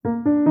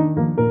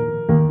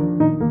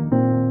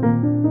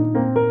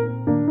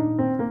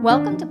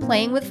Welcome to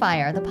Playing with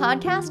Fire, the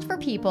podcast for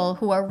people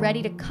who are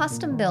ready to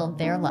custom build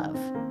their love.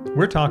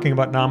 We're talking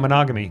about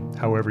non-monogamy,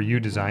 however you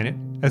design it,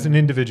 as an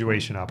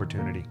individuation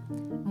opportunity.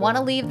 Want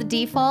to leave the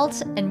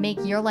default and make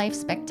your life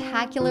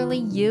spectacularly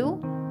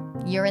you?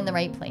 You're in the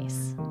right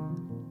place.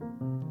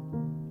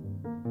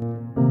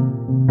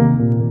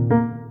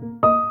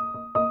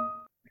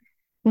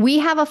 We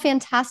have a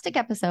fantastic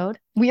episode.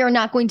 We are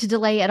not going to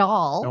delay at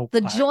all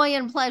the joy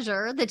and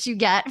pleasure that you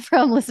get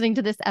from listening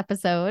to this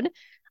episode.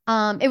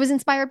 It was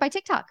inspired by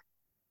TikTok.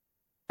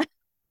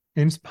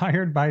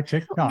 Inspired by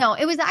TikTok? No,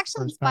 it was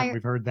actually First time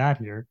we've heard that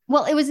here.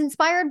 Well, it was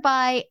inspired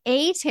by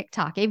a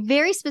TikTok, a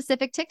very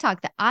specific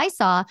TikTok that I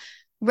saw,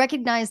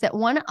 recognized that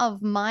one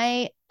of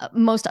my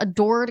most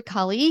adored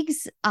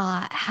colleagues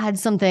had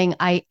something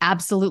I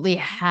absolutely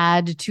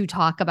had to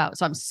talk about.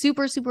 So I'm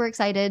super, super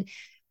excited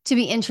to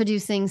be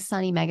introducing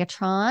Sunny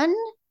Megatron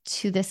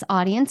to this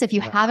audience. If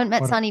you haven't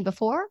met Sunny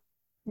before.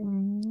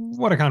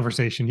 What a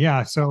conversation.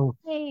 Yeah. So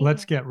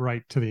let's get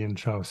right to the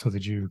intro so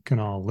that you can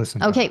all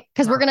listen. Okay.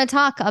 Because we're going to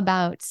talk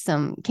about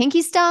some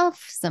kinky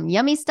stuff, some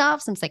yummy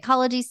stuff, some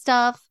psychology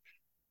stuff.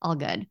 All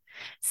good.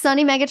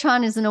 Sunny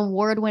Megatron is an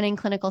award-winning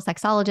clinical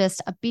sexologist,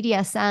 a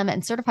BDSM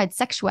and certified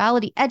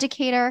sexuality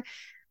educator,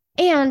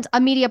 and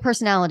a media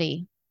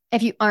personality.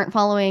 If you aren't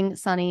following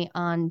Sunny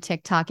on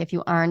TikTok, if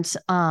you aren't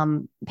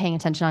paying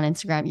attention on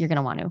Instagram, you're going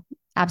to want to.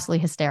 Absolutely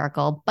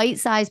hysterical,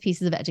 bite-sized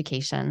pieces of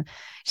education.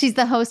 She's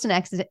the host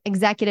and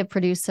executive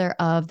producer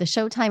of the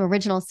Showtime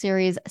original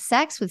series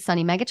Sex with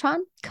Sunny Megatron,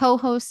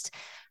 co-host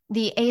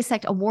the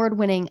ASECT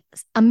award-winning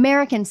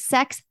American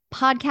Sex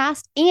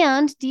podcast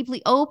and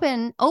Deeply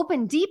Open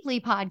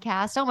Deeply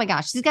podcast. Oh my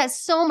gosh, she's got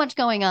so much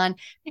going on.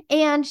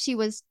 And she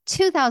was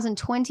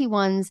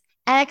 2021's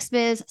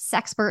XBiz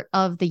Sexpert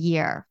of the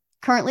Year.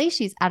 Currently,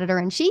 she's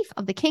editor-in-chief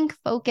of the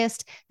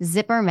kink-focused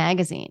Zipper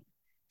magazine.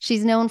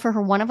 She's known for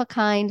her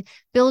one-of-a-kind,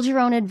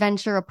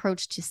 build-your-own-adventure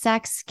approach to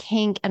sex,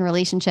 kink, and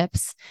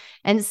relationships.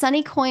 And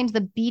Sunny coined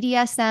the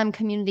BDSM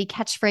community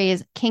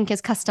catchphrase, kink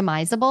is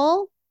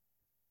customizable.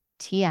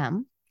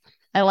 TM.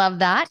 I love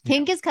that.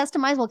 Kink is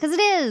customizable because it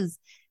is.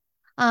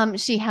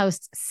 She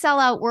hosts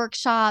sellout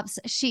workshops.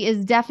 She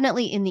is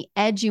definitely in the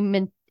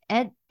edutainment.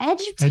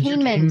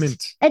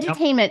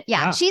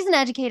 Yeah. She's an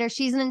educator.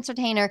 She's an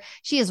entertainer.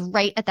 She is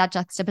right at that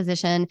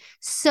juxtaposition.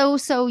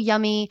 So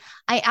yummy.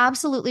 I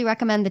absolutely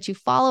recommend that you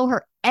follow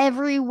her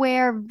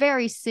everywhere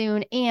very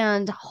soon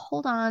and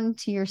hold on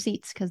to your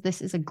seats because this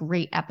is a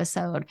great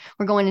episode.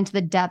 We're going into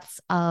the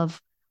depths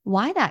of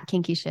why that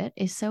kinky shit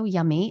is so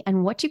yummy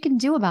and what you can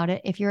do about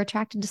it if you're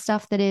attracted to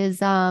stuff that is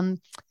a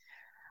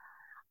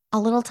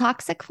little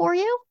toxic for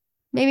you.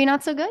 Maybe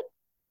not so good.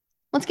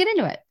 Let's get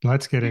into it.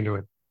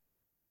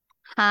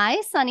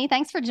 Hi, Sunny.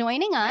 Thanks for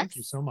joining us. Thank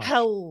you so much.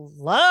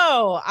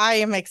 Hello. I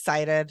am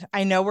excited.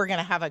 I know we're going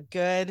to have a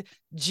good,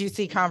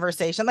 juicy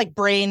conversation, like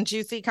brain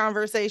juicy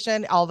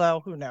conversation,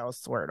 although who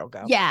knows where it'll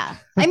go. Yeah.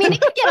 I mean,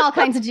 it could get all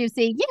kinds of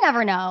juicy. You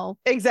never know.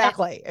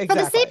 Exactly. For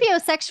the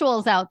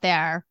sapiosexuals out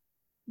there,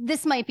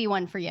 this might be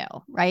one for you,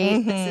 right?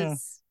 Mm-hmm.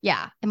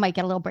 It might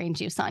get a little brain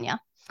juice on you.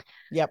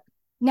 Yep.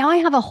 Now I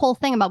have a whole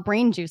thing about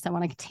brain juice I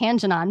want to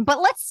tangent on,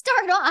 but let's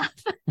start off.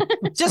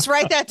 Just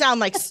write that down,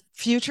 like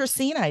future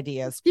scene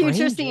ideas.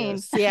 Future scene.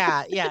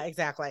 Yeah,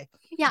 exactly.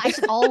 Yeah, I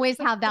should always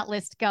have that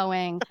list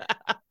going.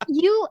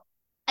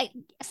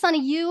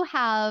 Sunny, you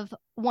have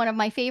one of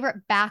my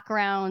favorite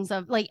backgrounds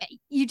of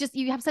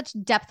you have such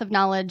depth of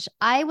knowledge.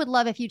 I would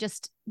love if you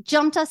just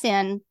jumped us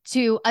in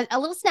to a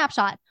little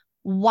snapshot.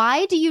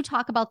 Why do you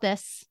talk about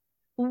this?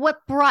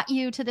 What brought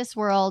you to this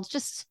world?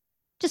 Just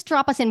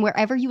drop us in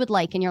wherever you would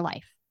like in your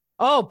life.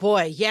 Oh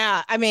boy.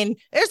 Yeah. I mean,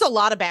 there's a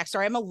lot of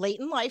backstory. I'm a late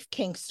in life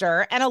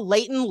kinkster and a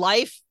late in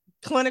life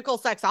clinical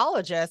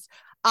sexologist.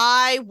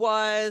 I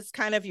was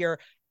kind of your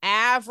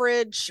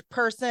average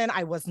person.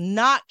 I was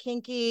not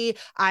kinky.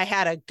 I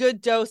had a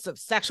good dose of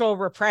sexual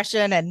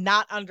repression and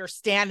not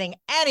understanding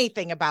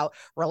anything about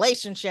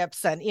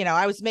relationships. And,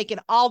 I was making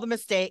all the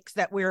mistakes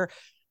that we're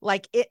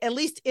at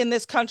least in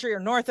this country or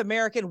North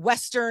American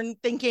Western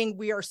thinking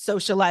we are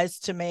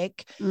socialized to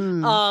make.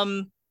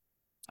 And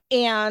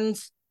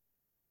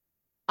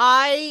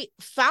I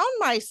found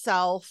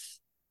myself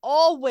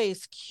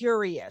always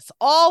curious,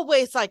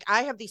 always I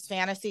have these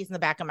fantasies in the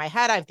back of my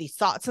head. I have these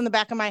thoughts in the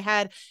back of my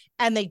head,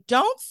 and they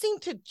don't seem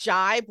to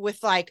jibe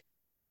with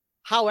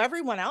how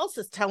everyone else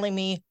is telling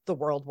me the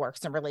world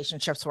works and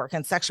relationships work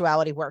and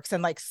sexuality works.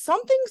 And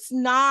something's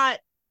not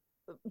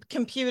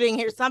computing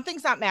here.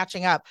 Something's not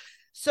matching up.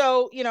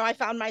 So, I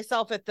found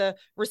myself at the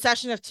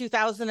recession of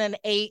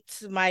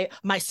 2008.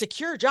 My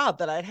secure job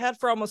that I'd had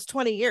for almost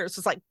 20 years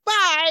was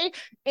bye.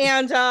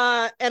 And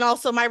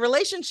also my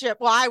relationship.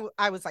 Well,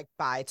 I was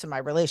bye to my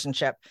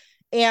relationship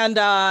and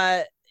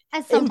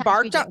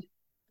embarked on.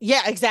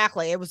 Yeah,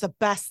 exactly. It was the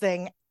best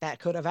thing that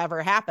could have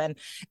ever happened,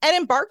 and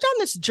embarked on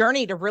this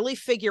journey to really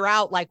figure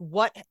out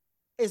what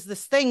is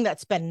this thing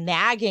that's been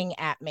nagging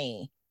at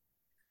me.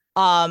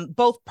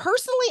 Both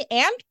personally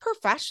and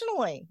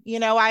professionally.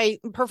 I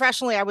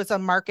was a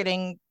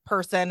marketing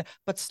person,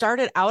 but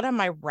started out on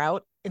my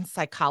route in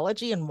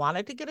psychology and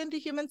wanted to get into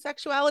human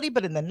sexuality,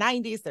 but in the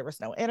 90s there was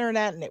no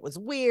internet and it was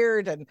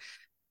weird and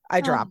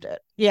I dropped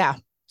it. Yeah.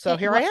 So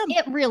here I am.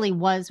 It really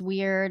was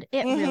weird.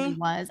 It really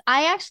was.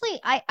 I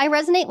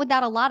resonate with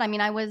that a lot. I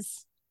mean, I'm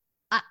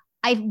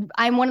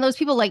one of those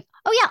people like,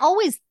 oh yeah,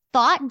 always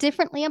thought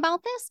differently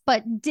about this,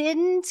 but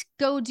didn't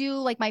go do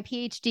like my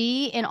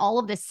PhD in all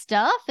of this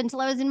stuff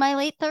until I was in my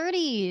late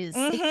 30s.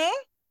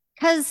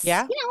 Because, you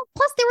know,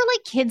 plus there were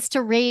like kids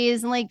to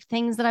raise and like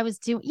things that I was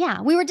doing.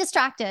 Yeah, we were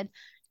distracted.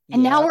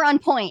 And now we're on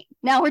point.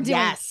 Now we're doing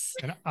yes.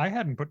 And I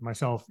hadn't put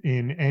myself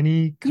in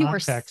any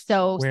context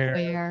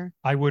where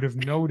I would have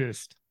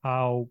noticed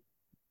how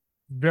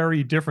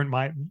very different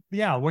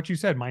what you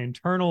said, my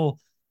internal,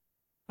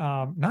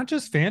 not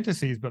just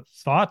fantasies, but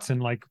thoughts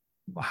and like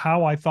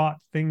how I thought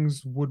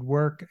things would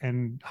work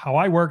and how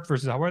I worked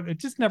versus how I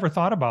just never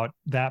thought about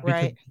that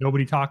because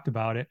nobody talked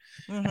about it.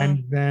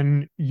 And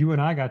then you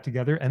and I got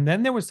together, and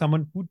then there was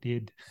someone who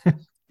did.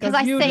 Because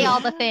I say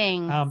all the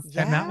things.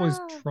 And that was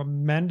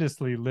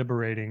tremendously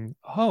liberating.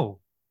 I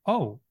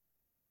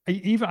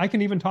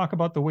can even talk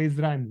about the ways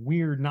that I'm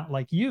weird, not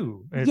like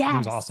you. It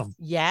was awesome.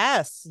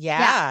 Yes.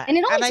 Yeah. And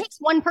it only takes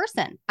one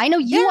person. I know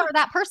you are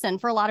that person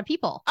for a lot of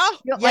people. Oh,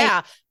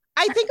 yeah.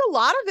 I think a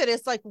lot of it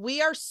is like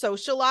we are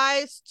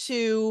socialized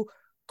to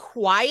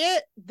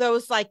quiet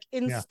those like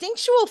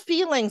instinctual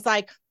feelings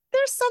like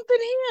there's something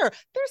here.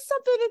 There's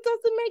something that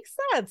doesn't make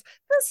sense.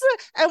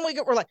 And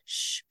we're like,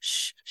 shh,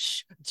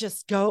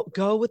 just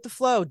go with the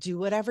flow. Do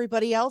what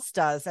everybody else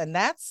does. And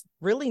that's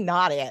really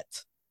not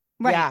it.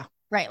 Right. Yeah.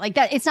 Right. Like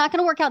that. It's not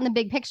going to work out in the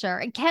big picture.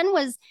 And Ken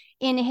was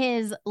in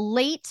his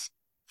late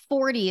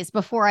 40s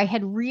before I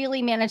had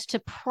really managed to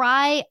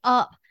pry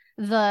up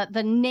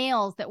the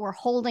nails that were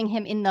holding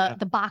him in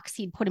the box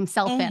he'd put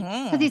himself in.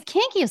 Because he's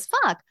kinky as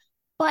fuck.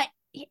 But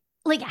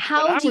like,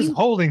 I was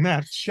holding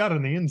that shut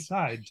on the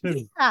inside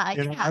too.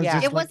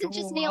 It wasn't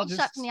just nailed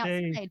shut from the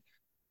outside.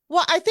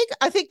 Well, I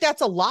think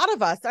that's a lot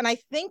of us. And I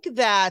think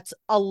that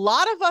a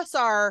lot of us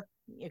are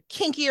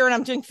kinkier, and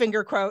I'm doing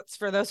finger quotes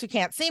for those who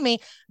can't see me,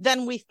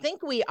 than we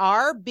think we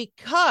are,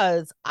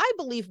 because I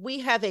believe we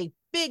have a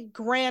big,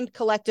 grand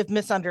collective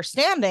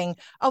misunderstanding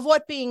of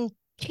what being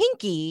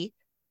kinky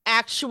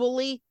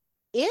actually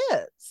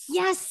is.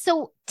 Yes.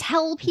 So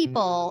tell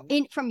people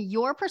from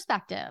your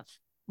perspective,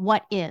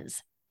 what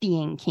is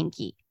being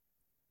kinky?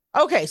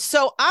 Okay,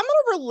 so I'm going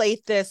to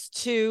relate this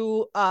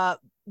to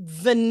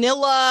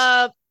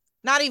vanilla,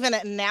 not even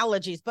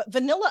analogies, but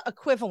vanilla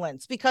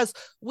equivalents, because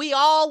we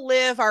all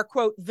live our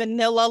quote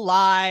vanilla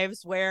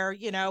lives where,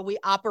 you know, we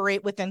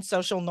operate within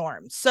social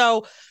norms.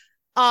 So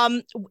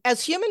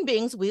as human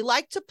beings, we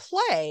like to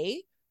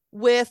play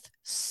with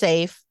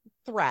safe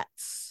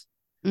threats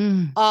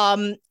in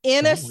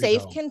a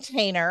safe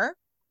container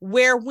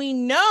where we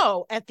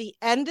know at the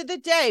end of the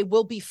day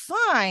we'll be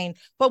fine,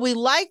 but we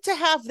like to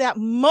have that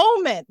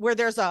moment where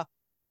there's a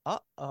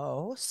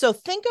uh-oh. So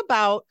think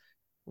about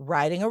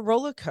riding a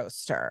roller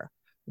coaster,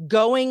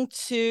 going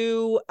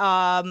to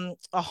a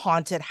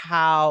haunted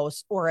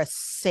house or a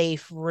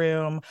safe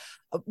room.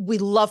 We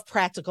love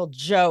practical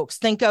jokes.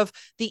 Think of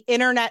the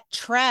internet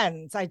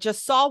trends. I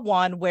just saw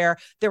one where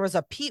there was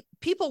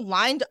people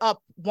lined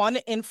up one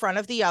in front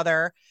of the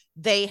other.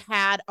 They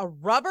had a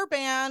rubber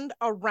band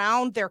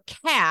around their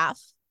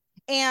calf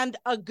and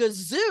a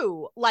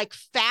kazoo like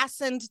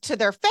fastened to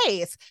their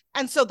face.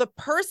 And so the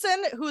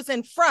person who's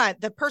in front,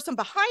 the person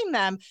behind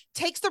them,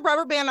 takes the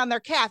rubber band on their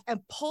calf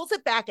and pulls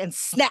it back and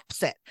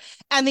snaps it.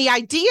 And the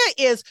idea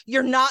is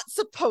you're not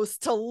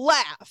supposed to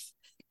laugh.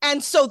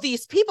 And so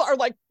these people are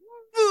like,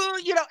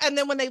 you know, and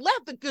then when they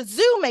laugh, the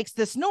kazoo makes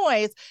this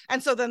noise.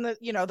 And so then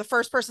the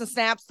first person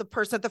snaps, the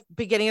person at the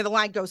beginning of the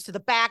line goes to the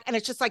back. And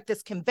it's just like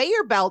this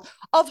conveyor belt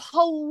of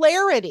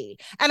hilarity.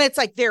 And it's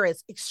like, there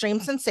is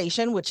extreme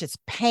sensation, which is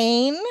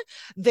pain.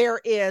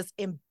 There is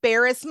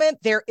embarrassment.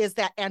 There is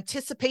that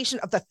anticipation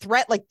of the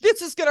threat. Like,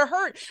 this is going to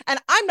hurt. And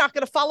I'm not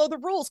going to follow the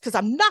rules because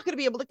I'm not going to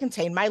be able to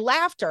contain my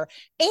laughter.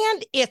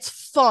 And it's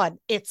fun.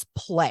 It's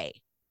play.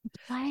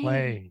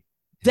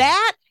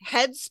 That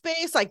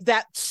headspace, like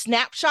that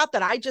snapshot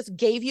that I just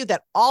gave you,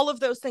 that all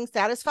of those things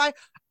satisfy,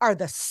 are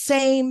the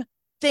same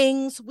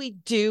things we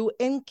do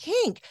in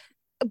kink.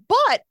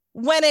 But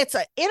when it's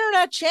an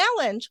internet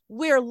challenge,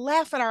 we're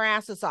laughing our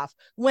asses off.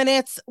 When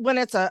it's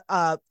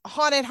a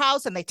haunted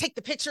house and they take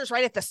the pictures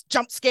right at the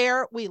jump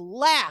scare, we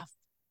laugh,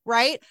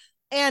 right?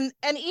 And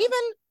even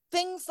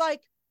things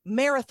like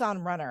marathon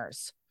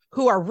runners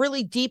who are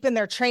really deep in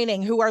their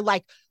training, who are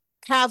like,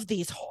 have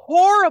these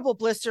horrible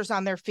blisters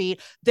on their feet.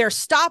 They're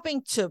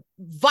stopping to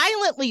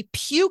violently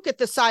puke at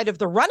the side of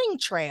the running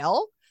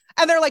trail.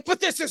 And they're like, but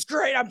this is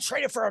great. I'm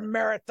training for a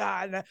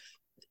marathon.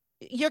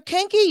 You're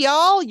kinky,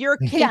 y'all. You're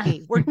kinky. Yeah.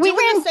 We're doing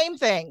the same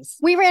things.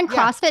 We ran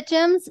CrossFit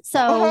gyms.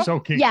 So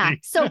kinky. Yeah,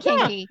 so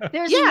kinky.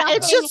 There's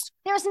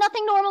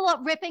nothing normal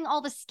about ripping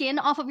all the skin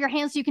off of your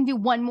hands so you can do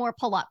one more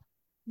pull-up.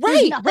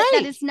 Right.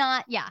 That is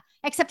not,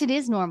 except it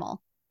is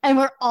normal. And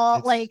we're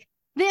all like,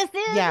 this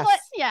is what,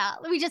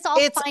 we just all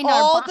find our box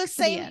all the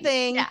same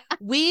thing.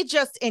 We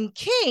just, in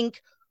kink,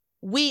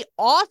 we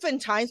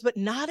oftentimes, but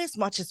not as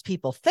much as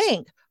people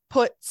think,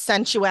 put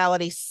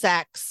sensuality,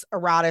 sex,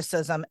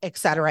 eroticism,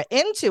 etc.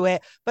 into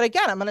it. But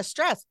again, I'm going to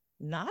stress,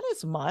 not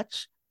as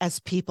much as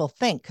people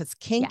think, because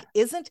kink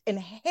isn't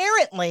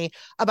inherently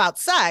about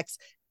sex.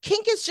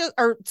 Kink is just,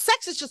 or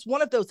sex is just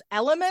one of those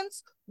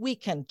elements we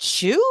can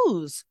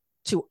choose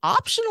to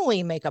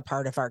optionally make a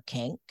part of our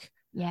kink.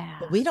 Yeah.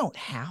 But we don't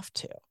have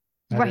to.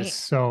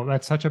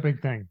 That's such a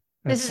big thing.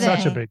 That's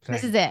such a big thing.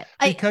 This is it.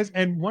 Because,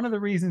 and one of the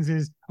reasons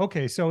is,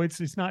 okay, so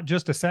it's not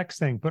just a sex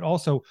thing, but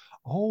also,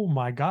 oh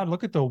my God,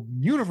 look at the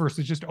universe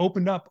that's just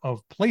opened up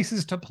of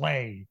places to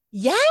play.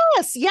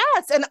 Yes.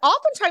 And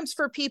oftentimes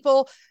for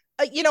people,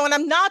 and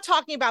I'm not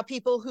talking about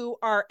people who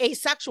are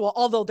asexual,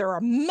 although there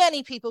are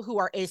many people who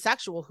are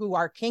asexual who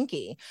are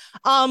kinky.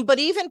 But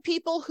even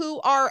people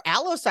who are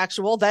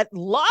allosexual that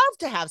love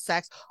to have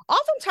sex,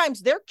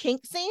 oftentimes their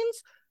kink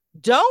scenes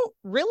don't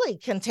really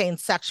contain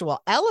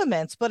sexual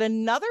elements. But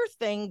another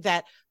thing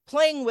that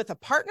playing with a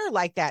partner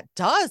like that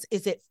does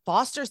is it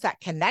fosters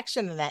that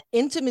connection and that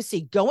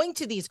intimacy, going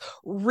to these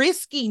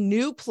risky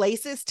new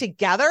places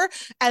together.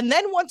 And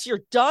then once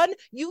you're done,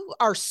 you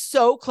are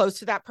so close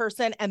to that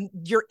person and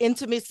your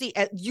intimacy,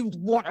 and you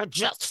want to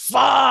just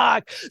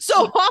fuck.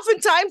 So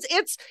oftentimes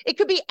it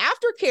could be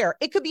aftercare.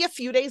 It could be a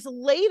few days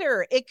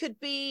later. It could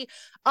be,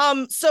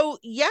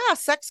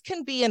 sex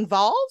can be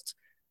involved,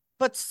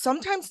 but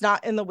sometimes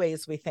not in the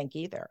ways we think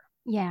either.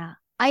 Yeah.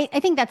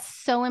 I think that's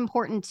so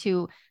important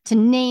to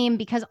name,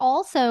 because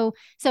also,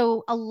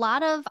 so a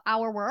lot of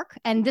our work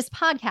and this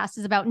podcast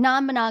is about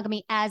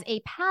non-monogamy as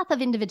a path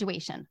of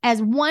individuation, as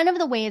one of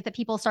the ways that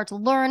people start to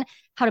learn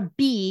how to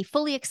be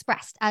fully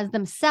expressed as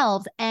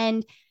themselves.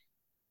 And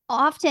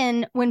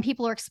often when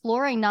people are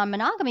exploring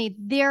non-monogamy,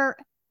 there's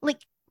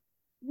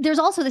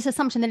also this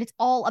assumption that it's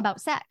all about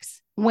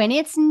sex, when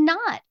it's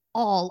not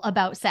all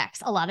about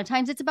sex. A lot of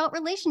times it's about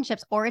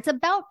relationships, or it's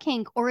about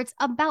kink, or it's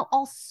about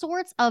all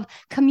sorts of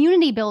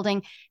community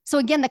building. So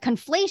again, the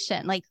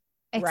conflation,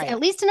 at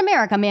least in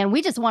America, man,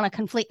 we just want to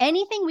conflate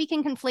anything we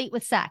can conflate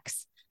with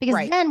sex,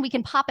 because then we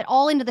can pop it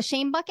all into the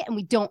shame bucket and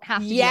we don't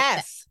have to.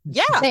 Yes.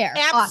 Yeah, there.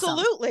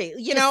 Absolutely.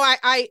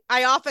 Awesome.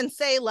 I often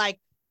say, like,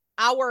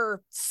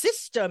 our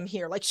system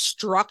here, like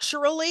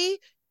structurally,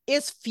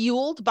 is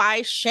fueled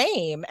by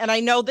shame. And I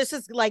know this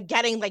is like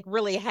getting like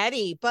really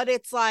heady, but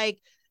it's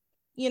like,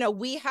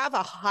 we have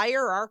a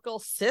hierarchical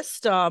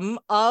system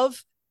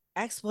of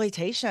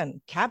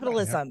exploitation,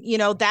 capitalism.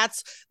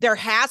 There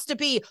has to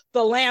be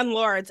the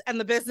landlords and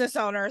the business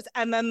owners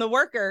and then the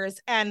workers.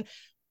 And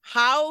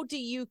how do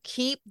you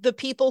keep the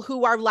people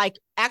who are like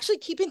actually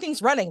keeping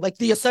things running, like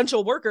the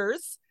essential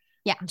workers?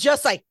 Yeah.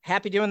 Just like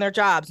happy doing their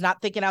jobs,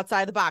 not thinking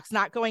outside the box,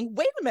 not going,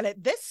 wait a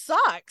minute, this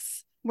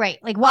sucks. Right.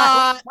 Like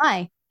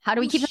why? How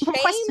do we keep them from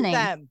questioning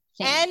them?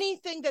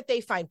 Anything that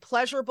they find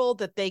pleasurable,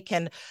 that they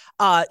can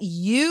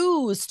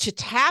use to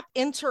tap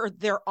into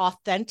their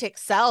authentic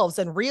selves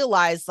and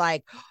realize,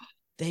 like,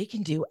 they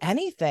can do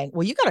anything.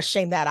 Well, you got to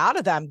shame that out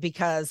of them,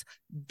 because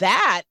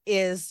that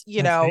is,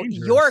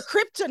 your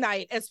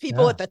kryptonite as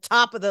people at the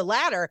top of the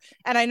ladder.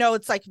 And I know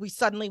it's like we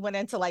suddenly went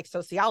into like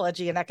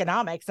sociology and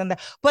economics,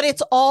 but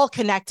it's all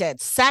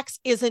connected. Sex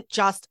isn't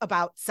just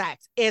about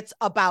sex. It's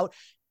about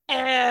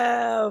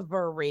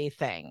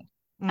everything.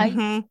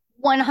 I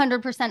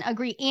 100%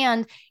 agree.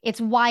 And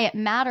it's why it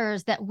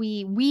matters that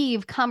we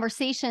weave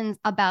conversations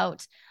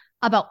about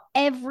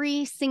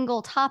every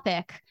single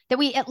topic, that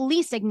we at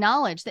least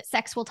acknowledge that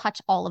sex will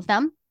touch all of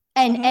them,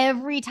 and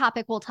every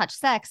topic will touch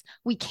sex.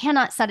 We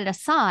cannot set it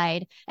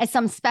aside as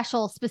some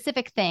special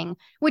specific thing,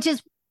 which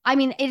is,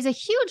 it is a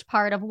huge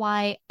part of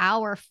why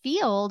our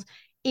field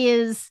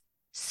is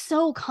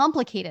so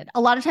complicated.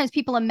 A lot of times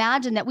people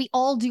imagine that we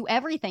all do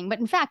everything, but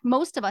in fact,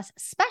 most of us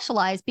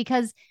specialize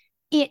because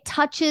it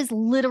touches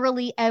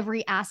literally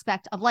every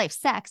aspect of life.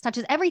 Sex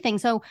touches everything.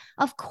 So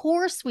of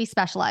course we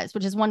specialize,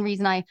 which is one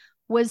reason I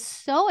was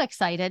so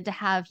excited to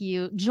have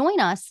you join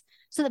us,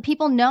 so that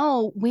people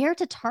know where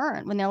to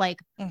turn when they're like,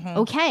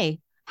 okay,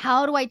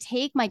 how do I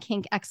take my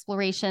kink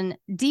exploration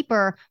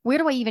deeper? Where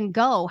do I even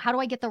go? How do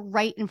I get the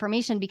right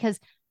information? Because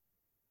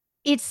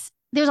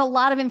there's a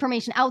lot of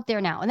information out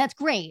there now, and that's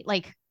great.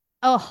 Like,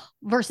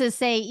 versus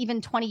say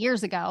even 20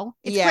 years ago,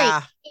 it's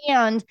great.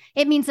 And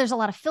it means there's a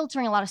lot of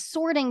filtering, a lot of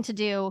sorting to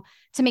do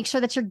to make sure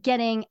that you're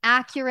getting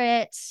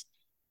accurate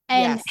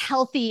and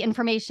healthy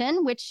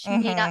information, which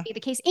may not be the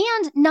case,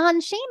 and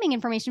non-shaming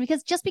information,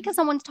 because just because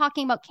someone's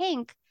talking about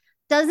kink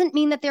doesn't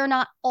mean that they're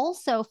not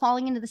also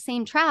falling into the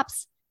same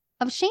traps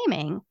of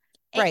shaming.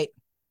 Right.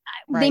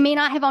 They may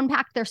not have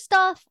unpacked their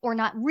stuff or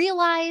not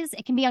realize.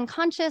 It can be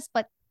unconscious,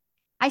 but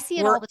I see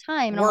it all the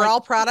time. And we're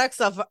all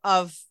products of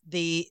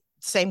the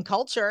same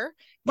culture.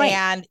 Right.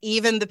 And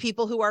even the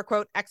people who are,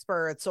 quote,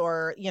 experts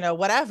or,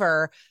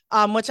 whatever,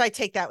 which I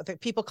take that with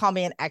people call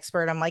me an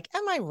expert. I'm like,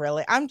 am I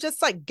really? I'm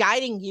just like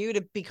guiding you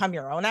to become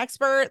your own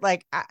expert.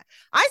 Like I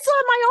still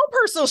have my own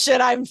personal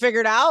shit I haven't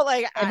figured out.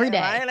 Like every day.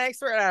 Am I an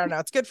expert? I don't know.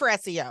 It's good for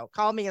SEO.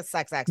 Call me a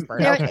sex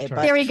expert.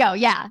 There we go.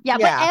 Yeah.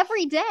 But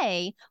every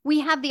day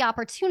we have the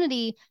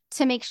opportunity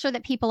to make sure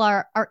that people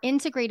are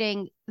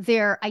integrating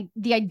the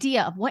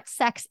idea of what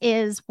sex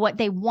is, what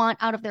they want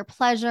out of their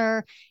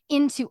pleasure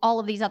into all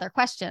of these other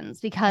questions,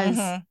 because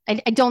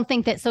I don't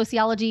think that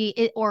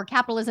sociology or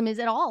capitalism is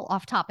at all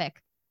off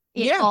topic.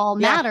 It all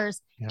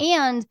matters.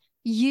 Yeah. And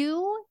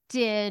you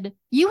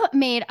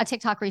made a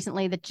TikTok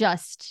recently that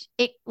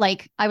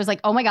I was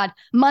like, oh my God,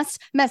 must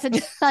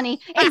message Sunny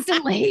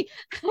instantly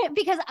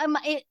because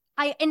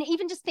and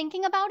even just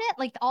thinking about it,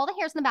 like all the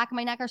hairs in the back of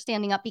my neck are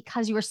standing up,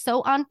 because you were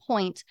so on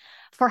point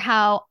for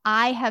how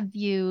I have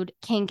viewed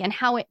kink and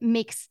how it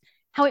makes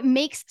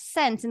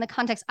sense in the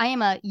context. I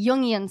am a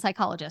Jungian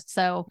psychologist,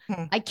 so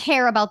I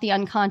care about the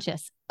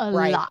unconscious a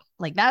lot.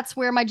 Like that's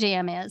where my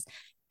jam is.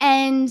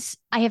 And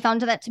I have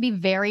found that to be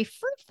very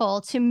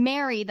fruitful, to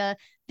marry the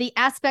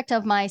aspect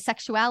of my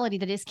sexuality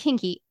that is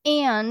kinky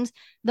and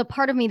the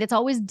part of me that's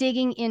always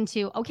digging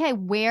into, okay,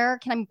 where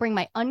can I bring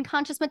my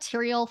unconscious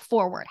material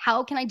forward?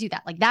 How can I do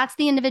that? Like that's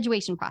the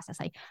individuation process.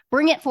 I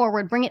bring it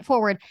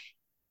forward.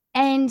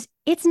 And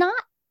it's not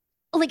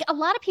like, a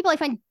lot of people I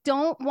find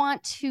don't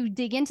want to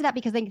dig into that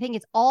because they think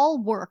it's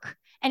all work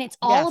and it's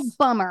all a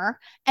bummer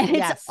and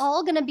it's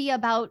all going to be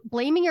about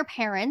blaming your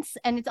parents,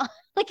 and it's all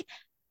like,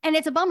 and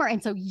it's a bummer.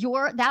 And so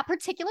that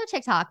particular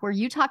TikTok where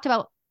you talked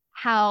about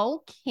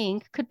how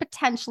kink could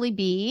potentially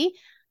be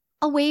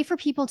a way for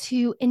people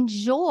to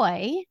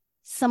enjoy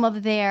some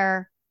of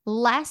their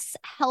less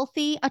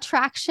healthy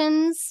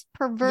attractions,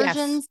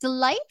 perversions,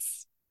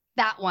 delights.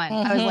 That one.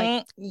 I was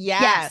like,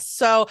 yes.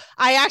 So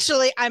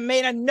I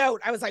made a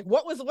note. I was like,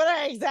 what did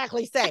I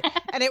exactly say?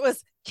 And it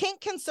was,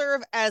 kink can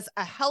serve as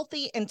a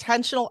healthy,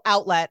 intentional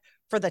outlet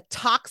for the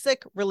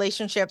toxic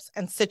relationships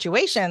and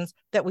situations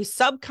that we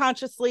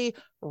subconsciously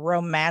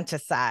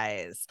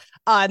romanticize.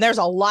 And there's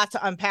a lot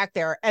to unpack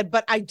there.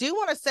 But I do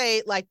want to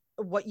say, like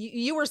what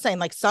you were saying,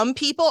 like some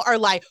people are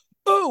like,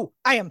 oh,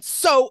 I am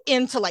so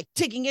into like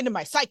digging into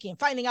my psyche and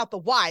finding out the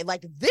why.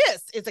 Like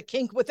this is a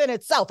kink within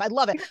itself. I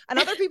love it. And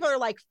other people are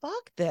like,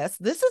 fuck this.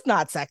 This is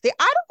not sexy.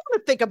 I don't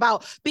want to think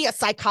about be a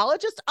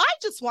psychologist. I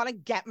just want to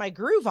get my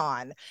groove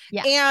on.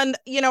 Yeah. And,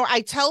 I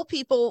tell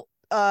people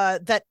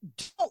that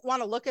don't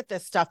want to look at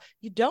this stuff,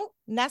 you don't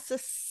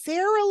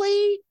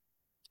necessarily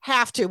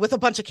have to, with a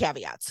bunch of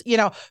caveats.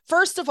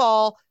 First of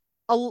all,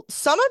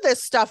 some of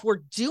this stuff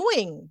we're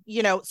doing,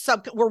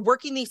 we're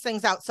working these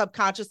things out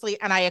subconsciously.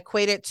 And I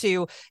equate it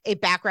to a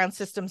background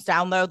systems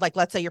download. Like,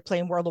 let's say you're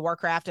playing World of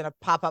Warcraft and a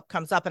pop-up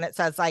comes up and it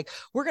says like,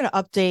 we're going to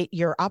update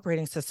your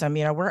operating system.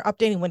 We're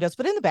updating Windows,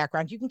 but in the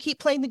background, you can keep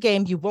playing the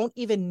game. You won't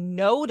even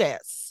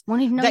notice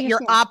that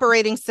your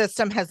operating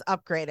system has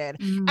upgraded.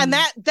 And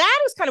that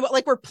is kind of what,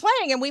 like, we're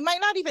playing and we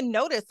might not even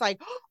notice, like,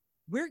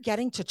 we're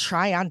getting to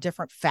try on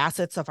different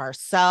facets of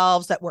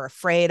ourselves that we're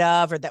afraid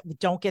of or that we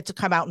don't get to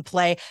come out and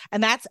play.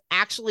 And that's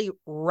actually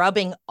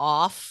rubbing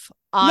off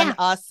on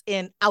us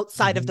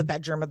outside of the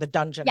bedroom or the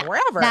dungeon or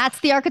wherever.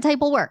 That's the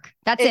archetypal work.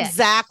 That's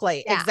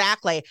exactly.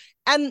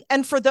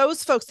 And for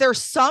those folks, there are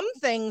some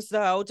things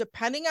though,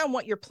 depending on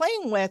what you're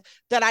playing with,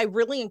 that I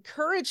really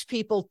encourage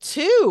people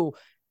to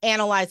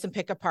analyze and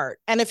pick apart.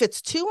 And if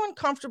it's too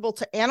uncomfortable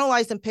to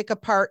analyze and pick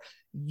apart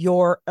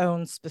your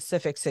own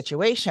specific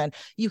situation,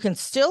 you can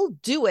still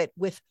do it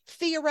with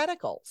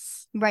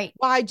theoreticals. Right.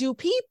 Why do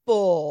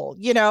people,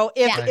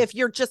 if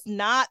you're just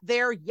not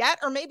there yet,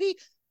 or maybe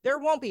there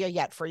won't be a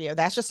yet for you.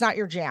 That's just not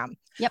your jam.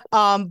 Yep.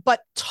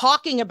 But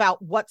talking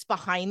about what's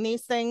behind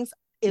these things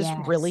is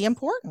really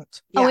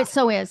important. Oh, it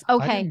so is.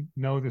 Okay. I didn't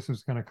know this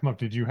was going to come up.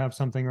 Did you have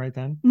something right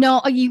then?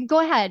 No, you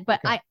go ahead. But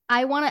okay.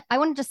 I want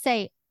to just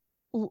say,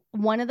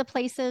 one of the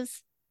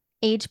places,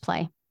 age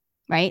play,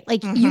 right?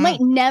 Like you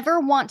might never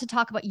want to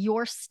talk about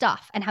your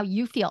stuff and how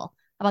you feel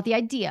about the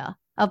idea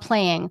of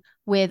playing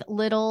with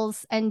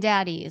littles and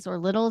daddies or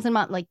littles and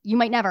like you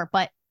might never,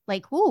 but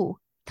like,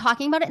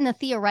 talking about it in the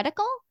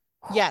theoretical.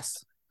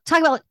 Yes.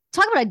 Talk about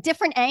a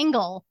different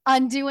angle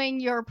on doing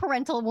your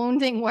parental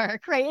wounding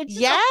work, right? It's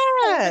just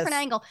a different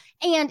angle.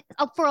 And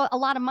for a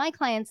lot of my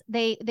clients,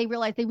 they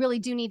realize they really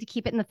do need to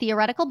keep it in the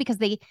theoretical because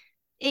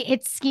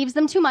it skeeves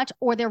them too much,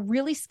 or they're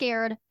really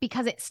scared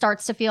because it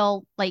starts to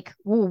feel like,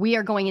 we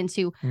are going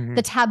into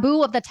the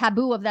taboo of the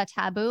taboo of the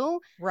taboo.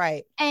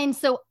 Right. And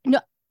so, no,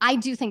 I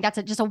do think that's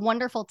just a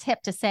wonderful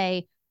tip to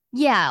say,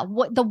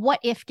 what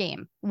if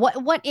game,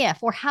 what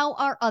if, or how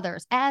are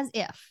others, as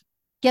if.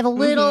 Give a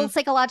little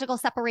psychological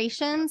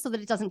separation so that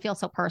it doesn't feel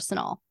so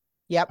personal.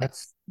 Yep.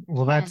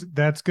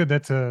 That's good.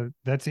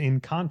 That's in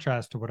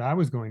contrast to what I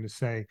was going to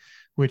say,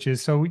 which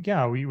is, we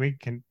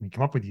come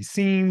up with these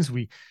scenes,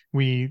 we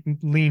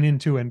lean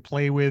into and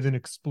play with and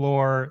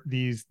explore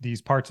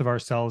these parts of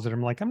ourselves that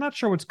I'm like, I'm not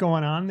sure what's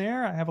going on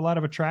there. I have a lot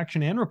of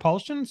attraction and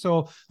repulsion.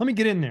 So let me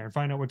get in there and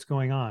find out what's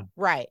going on.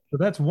 Right. So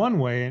that's one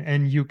way.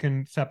 And you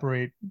can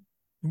separate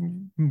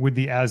with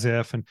the as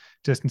if and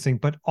distancing,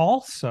 but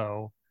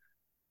also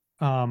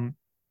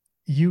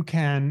you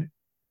can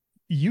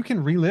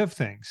relive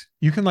things.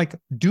 You can like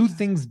do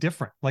things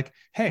different. Like,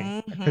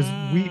 hey, because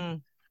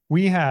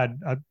we had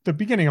the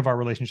beginning of our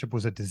relationship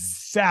was a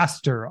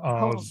disaster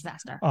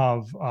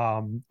of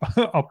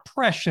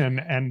oppression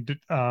and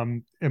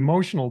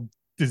emotional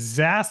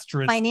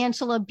disastrous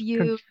financial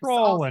abuse,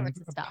 control and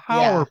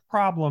power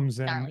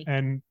problems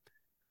and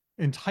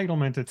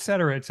entitlement, et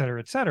cetera, et cetera,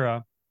 et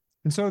cetera.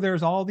 And so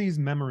there's all these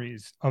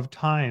memories of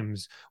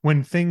times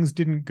when things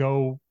didn't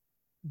go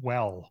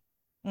well.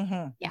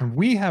 Mm-hmm. And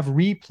we have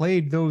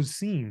replayed those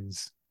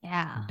scenes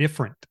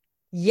different.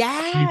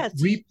 Yes.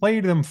 We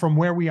replayed them from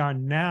where we are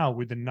now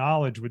with the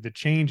knowledge, with the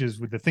changes,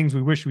 with the things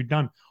we wish we'd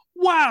done.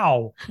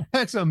 Wow,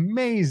 that's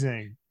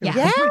amazing. It's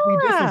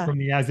completely different from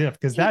the as if,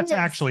 because that's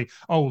actually,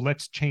 oh,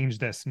 let's change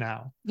this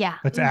now. Yeah.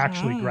 Let's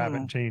actually grab it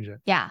and change it.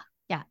 Yeah.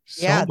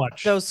 So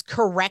much. Those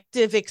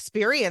corrective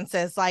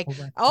experiences, like,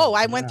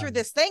 I went through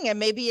this thing and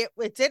maybe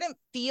it didn't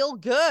feel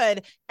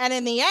good. And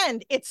in the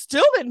end, it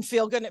still didn't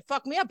feel good and it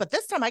fucked me up. But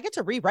this time I get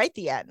to rewrite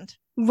the end.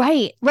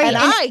 Right. And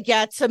I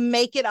get to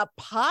make it a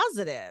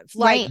positive.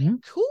 Like,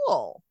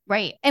 cool.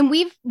 Right. And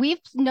we've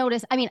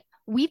noticed, I mean,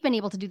 we've been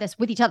able to do this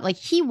with each other. Like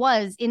he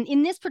was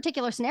in this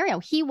particular scenario,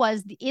 he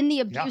was in the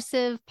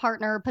abusive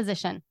partner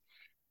position.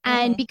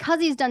 And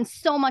because he's done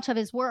so much of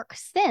his work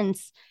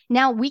since,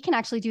 now we can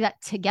actually do that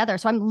together.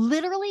 So I'm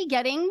literally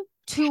getting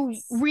to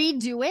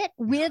redo it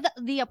with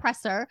the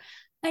oppressor.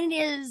 And it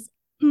is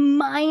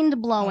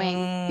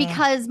mind-blowing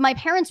because my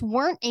parents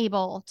weren't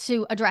able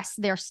to address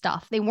their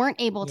stuff. They weren't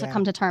able to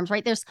come to terms,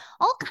 right? There's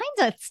all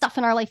kinds of stuff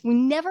in our life we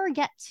never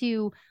get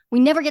to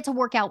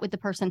work out with the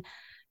person.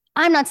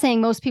 I'm not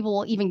saying most people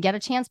will even get a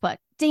chance, but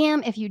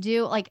damn if you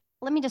do. Like,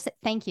 let me just say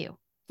thank you.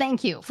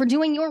 Thank you for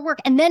doing your work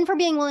and then for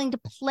being willing to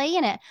play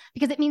in it,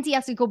 because it means he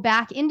has to go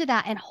back into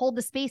that and hold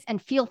the space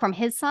and feel from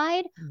his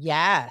side.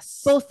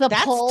 Yes. Both the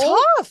pull,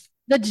 tough.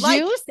 the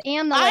juice,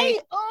 and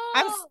the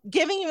I'm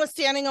giving you a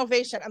standing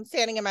ovation. I'm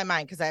standing in my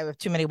mind because I have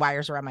too many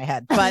wires around my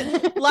head.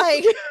 But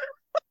like,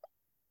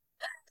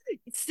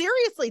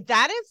 seriously,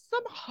 that is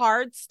some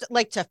hard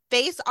like to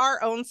face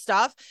our own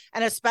stuff,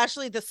 and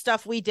especially the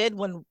stuff we did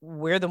when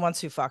we're the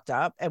ones who fucked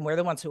up and we're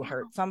the ones who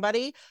hurt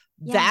somebody.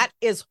 That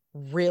is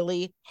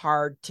really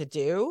hard to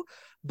do,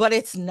 but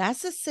it's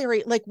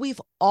necessary. Like, we've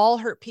all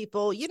hurt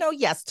people,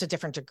 yes, to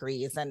different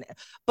degrees,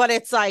 but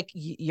it's like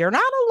you're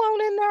not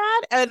alone in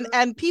that,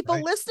 and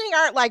people listening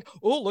aren't like,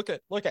 oh, look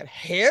at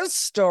his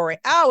story.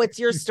 Oh, it's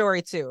your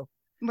story too.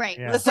 Right.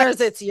 Listeners,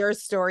 it's your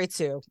story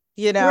too.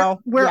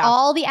 We're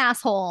all the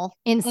asshole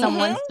in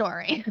someone's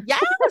story.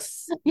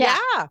 Yes.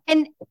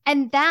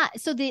 And that,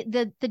 so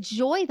the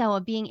joy though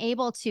of being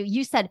able to,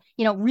 you said,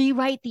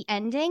 rewrite the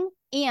ending.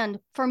 And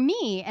for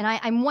me, and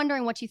I'm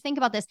wondering what you think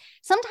about this,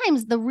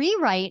 sometimes the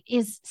rewrite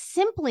is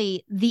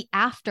simply the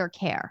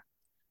aftercare.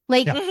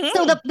 Like,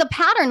 so the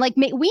pattern, like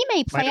we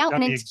may play out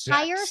an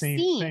entire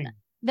scene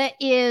that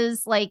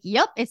is like,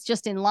 yep, it's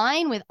just in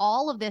line with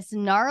all of this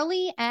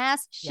gnarly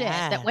ass shit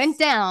that went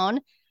down.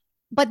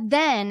 But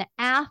then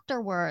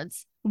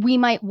afterwards, we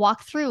might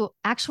walk through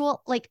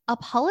actual like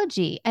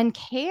apology and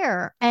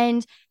care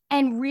and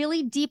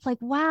really deep, like,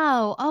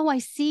 wow, oh, I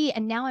see.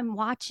 And now I'm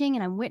watching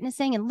and I'm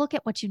witnessing and look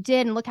at what you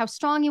did and look how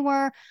strong you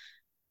were.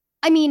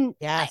 I mean,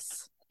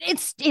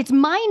 it's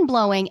mind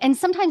blowing. And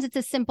sometimes it's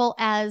as simple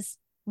as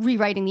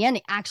rewriting the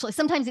ending. Actually,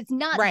 sometimes it's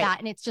not that,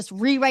 and it's just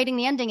rewriting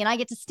the ending. And I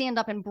get to stand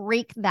up and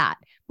break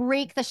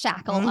the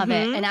shackle of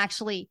it and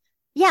actually.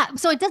 Yeah.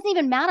 So it doesn't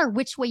even matter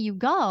which way you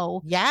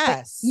go.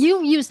 Yes.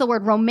 You use the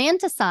word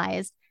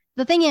romanticized.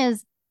 The thing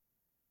is,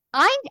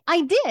 I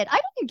didn't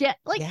get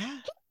like,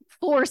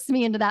 force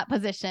me into that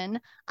position.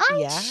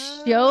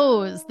 I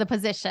chose the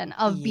position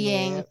of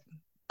being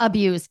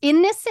abused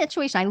in this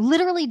situation. I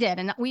literally did.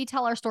 And we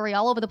tell our story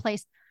all over the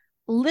place.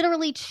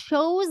 Literally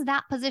chose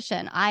that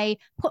position. I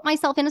put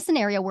myself in a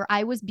scenario where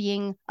I was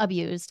being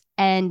abused.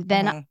 And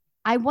then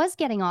I was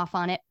getting off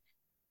on it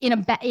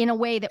in a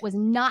way that was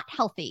not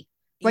healthy.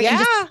 Right. And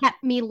just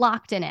kept me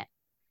locked in it.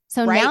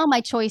 So now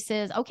my choice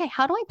is, okay,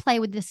 how do I play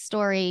with this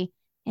story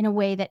in a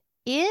way that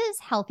is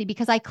healthy?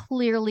 Because I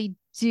clearly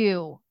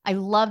do. I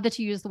love that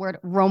you use the word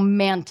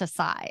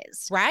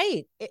romanticize.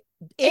 Right.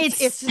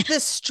 It's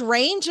this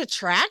strange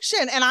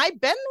attraction. And I've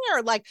been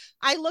there. Like,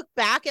 I look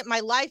back at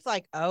my life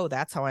like, oh,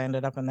 that's how I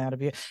ended up in that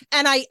abuse.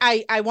 And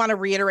I want to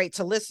reiterate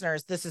to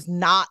listeners, this is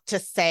not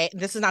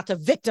to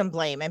victim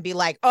blame and be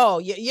like, oh,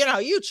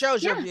 you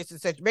chose your abuse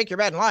to make your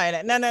bed and lie in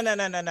it. No.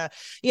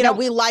 No.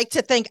 We like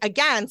to think,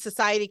 again,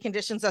 society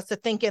conditions us to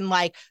think in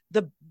like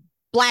the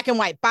black and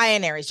white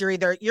binaries. You're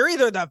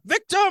either the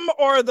victim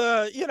or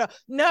the,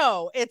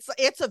 no, it's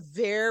a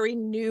very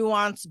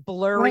nuanced,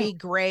 blurry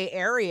gray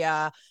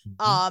area.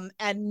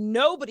 And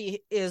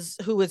nobody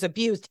who is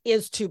abused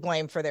is to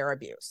blame for their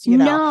abuse.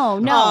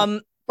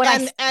 No.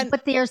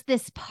 But there's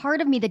this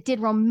part of me that did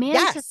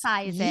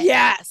romanticize it.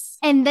 Yes.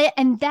 And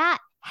that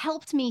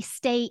helped me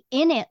stay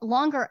in it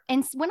longer.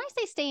 And when I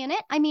say stay in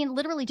it, I mean,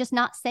 literally just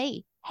not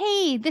say,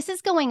 hey, this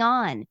is going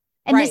on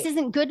and this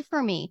isn't good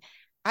for me.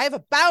 I have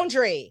a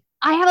boundary.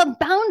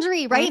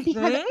 Right?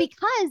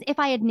 Because if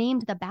I had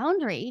named the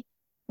boundary,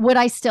 would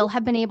I still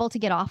have been able to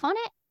get off on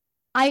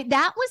it?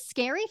 That was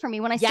scary for me.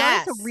 When I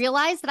started to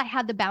realize that I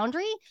had the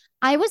boundary,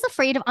 I was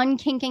afraid of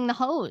unkinking the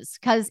hose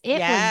because it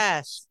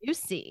was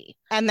juicy.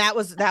 And that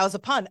was a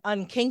pun,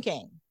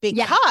 unkinking,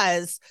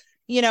 because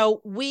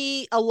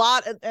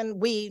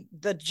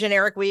the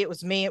generic we, it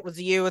was me, it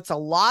was you, it's a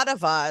lot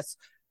of us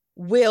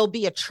will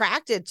be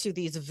attracted to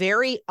these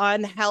very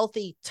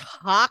unhealthy,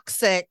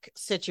 toxic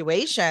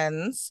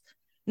situations,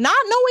 not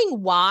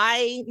knowing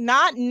why,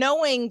 not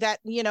knowing that,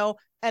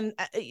 and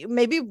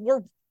maybe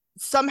we're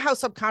somehow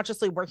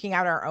subconsciously working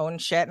out our own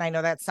shit. And I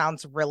know that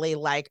sounds really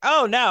like,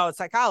 oh no,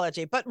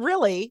 psychology, but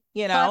really,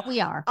 but we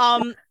are.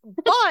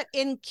 But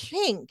in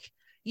kink,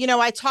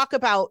 I talk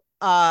about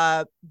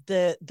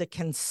the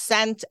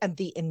consent and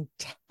the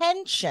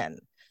intention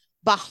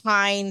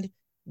behind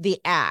the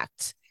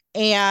act.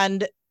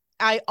 And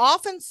I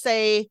often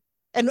say,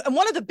 and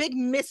one of the big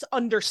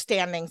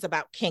misunderstandings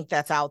about kink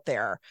that's out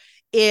there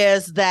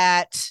is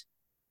that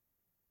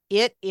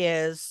it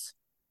is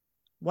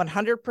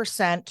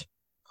 100%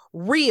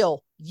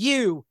 real,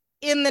 you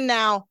in the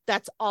now.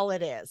 That's all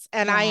it is.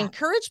 And I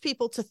encourage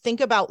people to think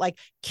about like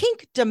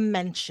kink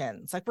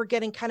dimensions, like we're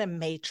getting kind of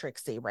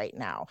matrixy right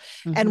now.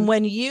 And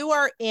when you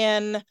are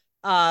in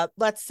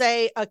let's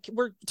say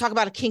we're talking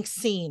about a kink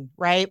scene,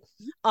 right?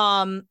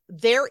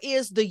 There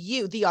is the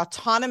you, the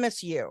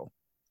autonomous you,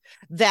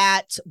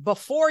 that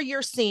before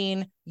you're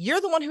seen, you're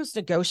the one who's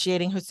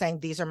negotiating, who's saying,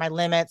 these are my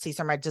limits,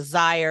 these are my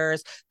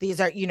desires, these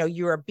are,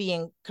 you are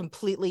being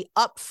completely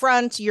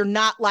upfront. You're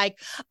not like,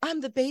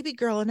 I'm the baby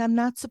girl and I'm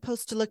not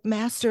supposed to look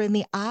master in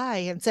the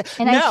eye and say,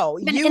 I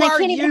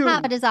can't even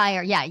have a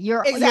desire. Yeah,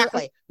 you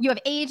have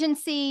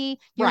agency,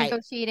 you're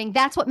negotiating.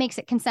 That's what makes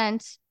it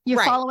consent.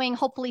 You're following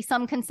hopefully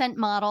some consent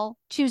model.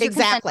 Choose your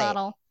consent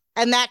model.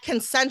 And that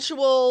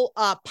consensual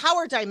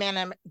power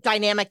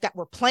dynamic that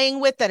we're playing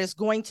with that is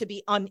going to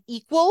be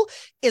unequal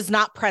is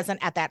not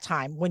present at that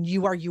time when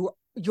you are your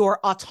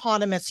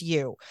autonomous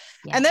you.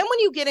 Yeah. And then when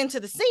you get into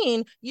the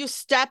scene, you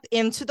step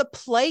into the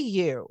play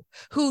you,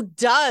 who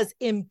does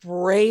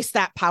embrace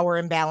that power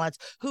imbalance,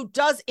 who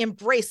does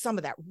embrace some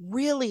of that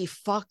really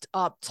fucked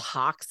up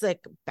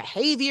toxic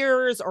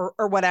behaviors or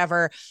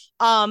whatever.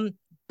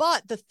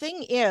 But the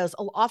thing is,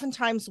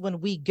 oftentimes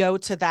when we go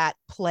to that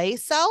play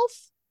self,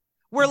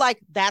 we're like,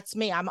 that's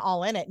me, I'm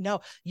all in it.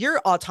 No, your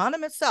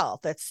autonomous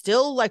self that's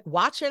still like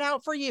watching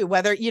out for you,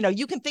 whether,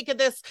 you can think of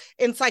this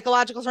in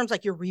psychological terms,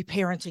 like you're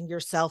reparenting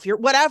yourself, you're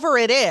whatever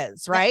it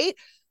is, right?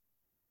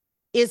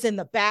 Is in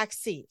the back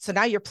seat. So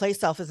now your play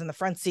self is in the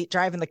front seat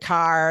driving the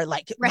car,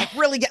 like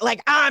really get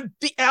like,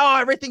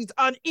 everything's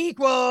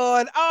unequal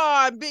and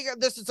I'm being,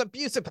 this is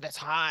abusive, but it's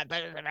hot.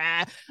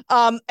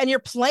 And you're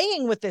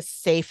playing with this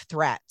safe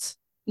threat.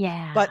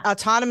 Yeah. But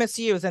autonomous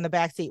you is in the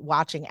backseat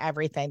watching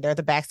everything. They're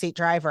the backseat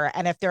driver.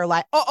 And if they're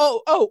like,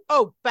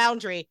 oh,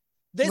 boundary,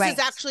 this is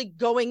actually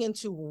going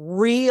into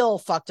real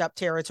fucked up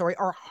territory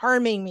or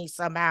harming me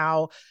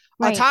somehow.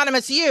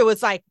 Autonomous you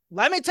is like,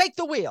 let me take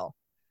the wheel.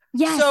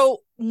 Yes.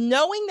 So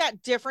knowing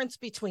that difference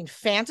between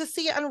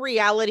fantasy and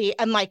reality,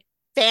 and like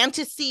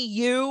fantasy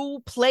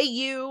you, play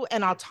you,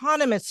 and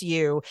autonomous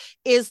you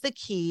is the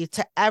key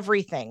to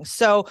everything.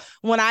 So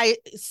when I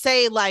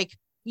say like,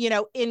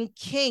 in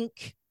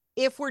kink,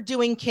 if we're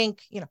doing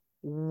kink,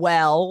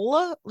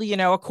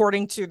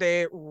 according to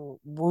there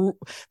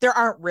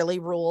aren't really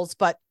rules,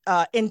 but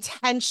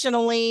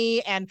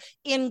intentionally and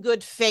in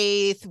good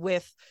faith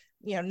with,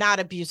 not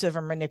abusive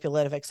or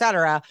manipulative,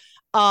 etc.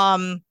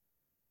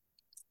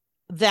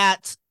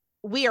 That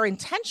we are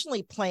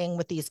intentionally playing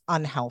with these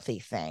unhealthy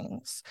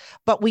things,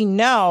 but we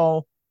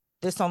know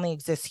this only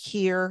exists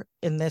here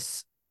in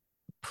this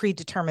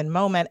predetermined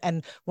moment.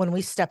 And when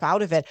we step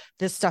out of it,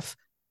 this stuff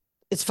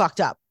is fucked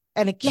up.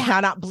 And it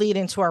cannot bleed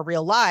into our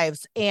real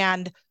lives.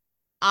 And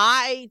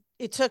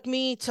it took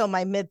me till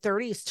my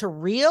mid-30s to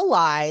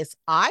realize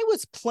I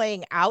was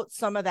playing out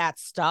some of that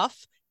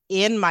stuff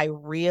in my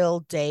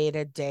real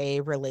day-to-day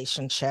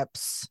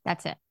relationships.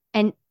 That's it.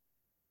 And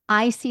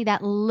I see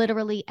that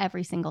literally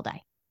every single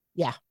day.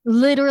 Yeah.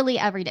 Literally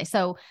every day.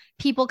 So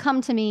people come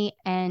to me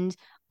and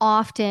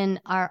often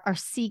are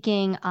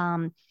seeking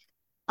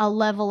a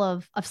level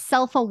of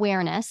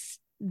self-awareness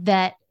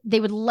that they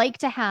would like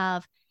to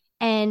have.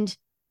 And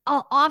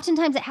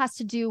oftentimes it has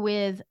to do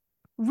with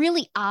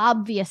really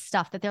obvious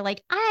stuff that they're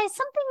like,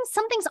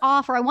 something's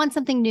off, or I want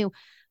something new.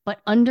 But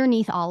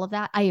underneath all of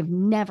that, I have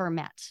never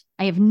met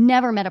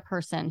a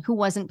person who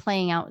wasn't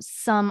playing out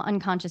some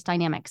unconscious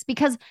dynamics,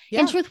 because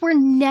in truth, we're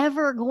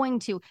never going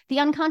to. The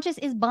unconscious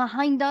is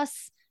behind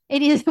us.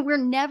 We're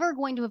never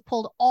going to have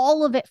pulled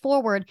all of it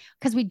forward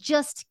because we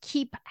just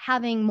keep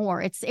having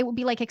more. It would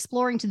be like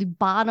exploring to the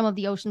bottom of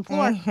the ocean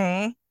floor.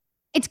 Mm-hmm.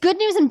 It's good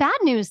news and bad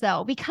news,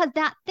 though, because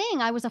that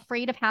thing I was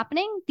afraid of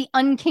happening, the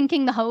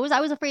unkinking the hose, I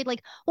was afraid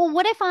like, well,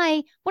 what if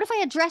I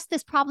address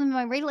this problem in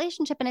my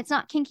relationship and it's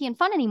not kinky and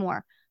fun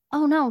anymore?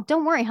 Oh, no,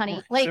 don't worry,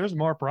 honey. Like, there's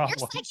more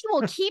problems. Your sex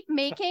will keep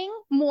making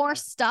more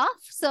stuff.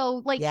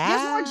 So like,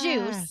 there's more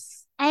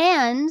juice.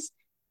 And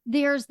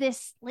there's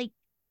this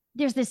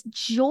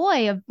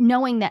joy of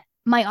knowing that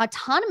my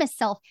autonomous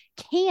self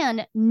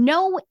can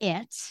know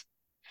it.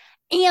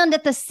 And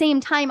at the same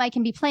time, I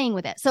can be playing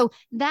with it. So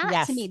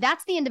that to me,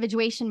 that's the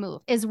individuation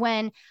move, is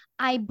when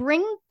I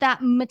bring that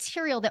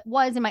material that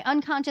was in my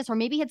unconscious, or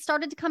maybe had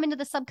started to come into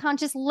the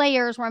subconscious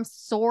layers where I'm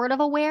sort of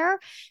aware,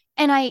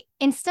 And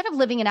instead of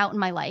living it out in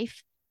my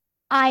life,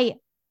 I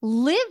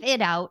live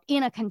it out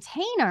in a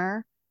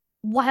container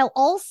while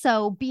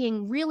also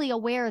being really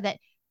aware that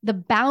the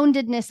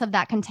boundedness of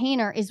that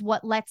container is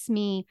what lets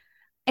me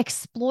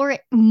explore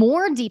it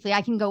more deeply.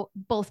 I can go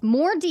both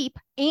more deep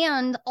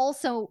and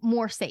also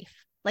more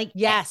safe, like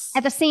yes,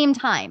 at the same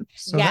time.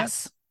 So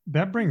yes.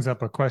 That brings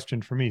up a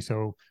question for me.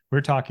 So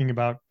we're talking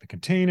about the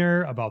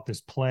container, about this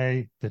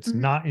play that's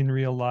not in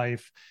real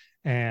life,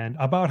 and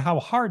about how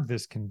hard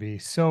this can be.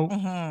 So,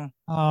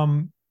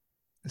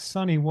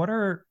 Sunny, what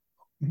are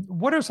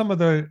some of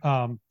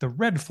the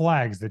red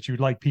flags that you'd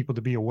like people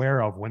to be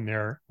aware of when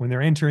they're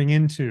entering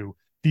into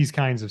these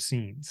kinds of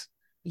scenes?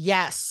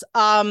 Yes.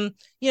 Some of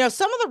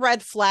the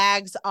red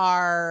flags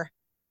are,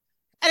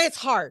 and it's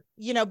hard,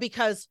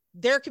 because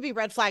there could be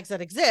red flags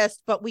that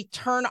exist, but we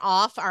turn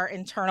off our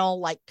internal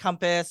like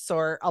compass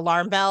or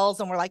alarm bells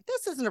and we're like,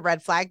 this isn't a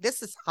red flag.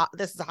 This is hot.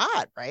 This is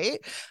hot. Right.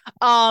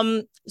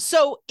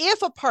 So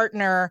if a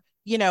partner,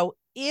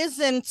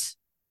 isn't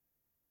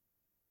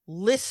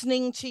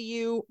listening to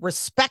you,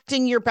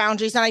 respecting your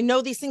boundaries. And I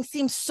know these things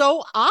seem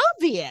so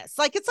obvious.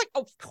 Like, it's like,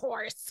 of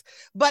course,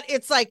 but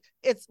it's like,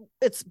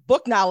 it's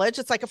book knowledge.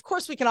 It's like, of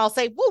course we can all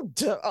say, well,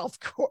 duh, of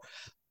course.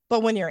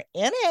 But when you're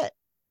in it,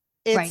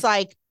 it's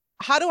like,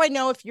 how do I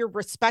know if you're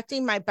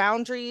respecting my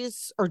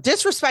boundaries or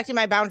disrespecting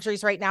my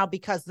boundaries right now?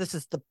 Because this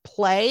is the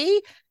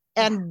play.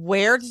 And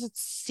where does it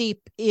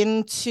seep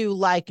into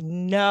like,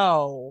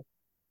 no,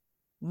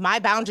 my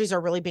boundaries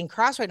are really being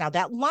crossed right now.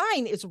 That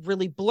line is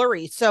really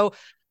blurry. So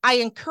I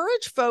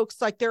encourage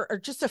folks, like, there are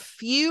just a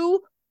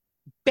few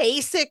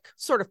basic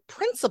sort of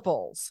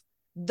principles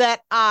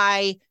that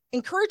I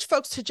encourage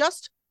folks to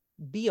just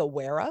be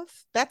aware of.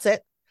 That's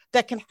it.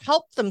 That can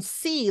help them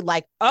see,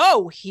 like,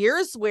 oh,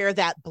 here's where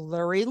that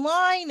blurry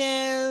line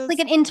is. Like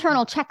an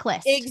internal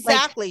checklist.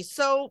 Exactly. Like,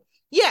 so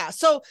yeah.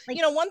 So,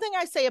 one thing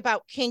I say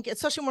about kink,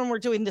 especially when we're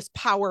doing this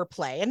power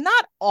play, and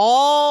not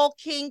all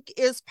kink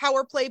is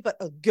power play, but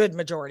a good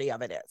majority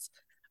of it is,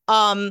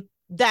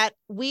 that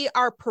we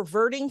are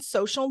perverting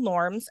social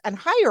norms and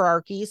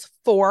hierarchies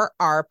for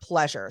our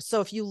pleasure.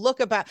 So if you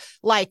look about,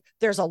 like,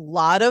 there's a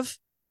lot of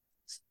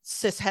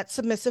cishet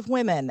submissive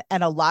women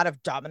and a lot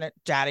of dominant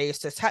daddy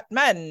cishet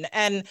men.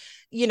 And,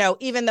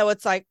 even though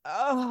it's like,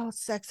 oh,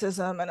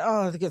 sexism and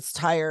oh, it gets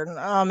tired. And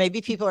oh,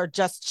 maybe people are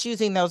just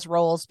choosing those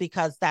roles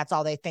because that's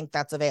all they think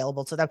that's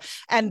available to them.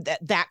 And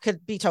that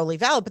could be totally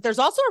valid. But there's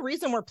also a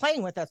reason we're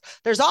playing with this.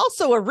 There's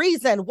also a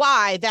reason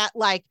why that,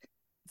 like,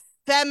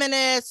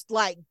 feminist,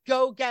 like,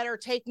 go-getter,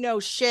 take no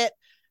shit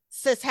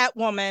cishet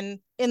woman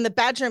in the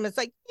bedroom is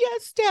like,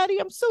 yes, daddy,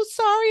 I'm so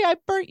sorry I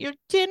burnt your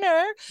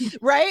dinner.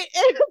 Right.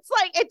 And it's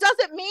like, it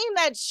doesn't mean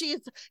that she's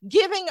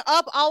giving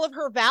up all of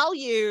her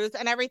values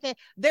and everything.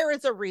 There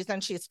is a reason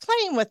she's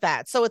playing with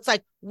that. So it's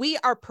like, we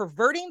are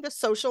perverting the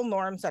social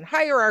norms and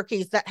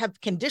hierarchies that have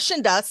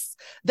conditioned us,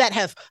 that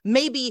have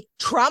maybe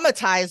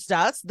traumatized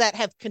us, that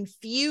have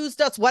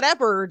confused us,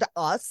 whatever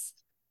us.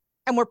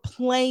 And we're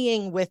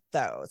playing with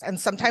those. And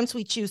sometimes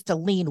we choose to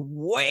lean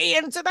way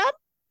into them.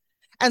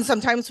 And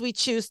sometimes we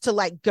choose to,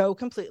 like, go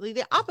completely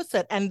the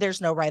opposite. And there's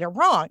no right or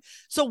wrong.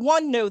 So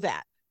one, know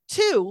that.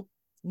 Two,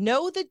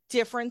 know the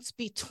difference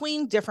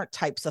between different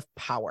types of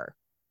power.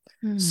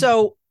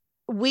 So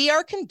we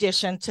are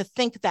conditioned to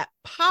think that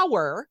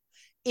power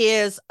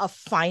is a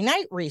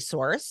finite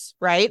resource,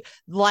 right?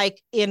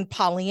 Like in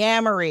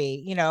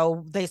polyamory,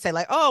 they say,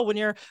 like, oh, when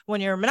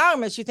you're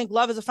monogamous, you think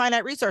love is a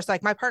finite resource.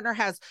 Like, my partner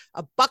has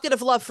a bucket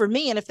of love for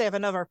me, and if they have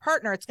another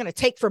partner, it's going to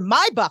take from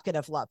my bucket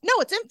of love. No,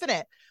 it's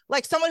infinite.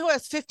 Like, someone who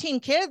has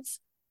 15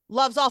 kids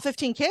loves all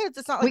 15 kids.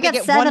 It's not like we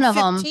get 7 of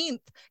them.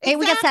 Exactly. Hey,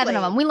 we get 7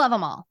 of them. We love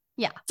them all.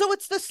 Yeah. So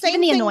it's the same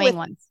Even the thing annoying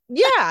ones.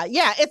 Yeah.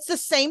 It's the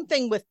same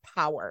thing with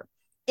power.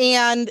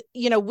 And,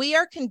 we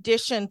are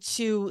conditioned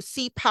to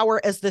see power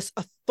as this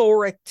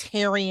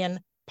authoritarian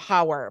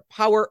power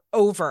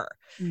over.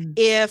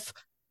 If,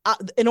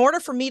 in order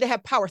for me to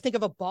have power, think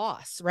of a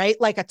boss, right?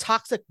 Like a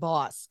toxic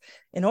boss.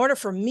 In order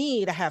for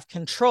me to have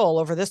control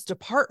over this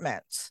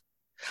department,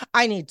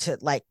 I need to,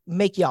 like,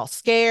 make y'all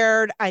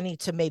scared. I need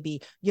to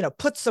maybe,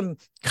 put some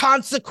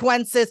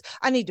consequences.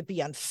 I need to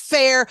be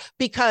unfair,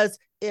 because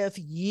if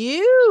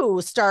you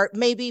start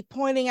maybe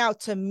pointing out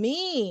to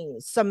me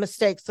some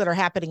mistakes that are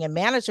happening in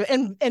management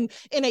and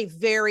in a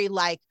very,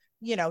 like,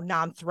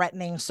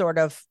 non-threatening sort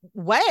of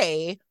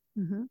way,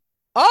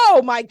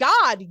 oh my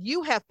God,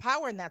 you have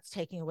power and that's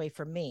taking away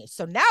from me.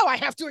 So now I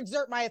have to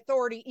exert my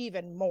authority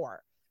even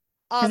more.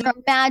 They're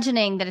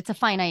imagining that it's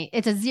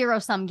a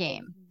zero-sum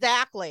game.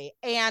 Exactly.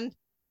 And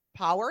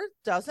power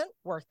doesn't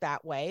work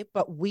that way,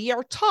 but we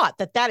are taught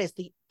that is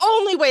the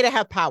only way to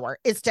have power,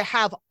 is to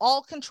have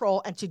all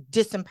control and to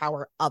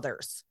disempower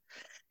others.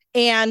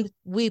 And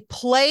we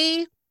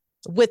play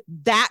with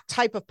that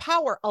type of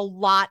power a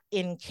lot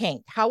in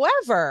kink.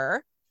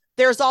 However,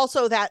 there's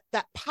also that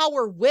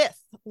power with,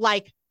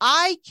 like,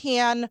 I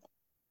can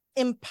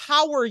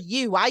empower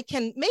you. I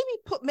can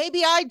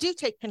maybe I do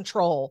take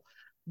control,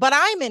 but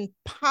I'm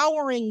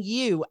empowering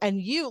you, and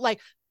you,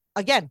 like,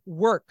 again,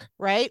 work,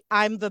 right?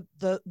 I'm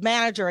the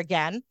manager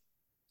again.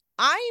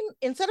 I'm,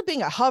 instead of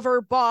being a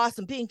hover boss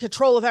and being in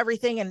control of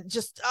everything and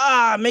just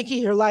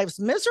making your lives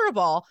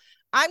miserable,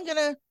 I'm going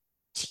to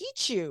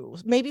teach you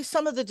maybe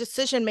some of the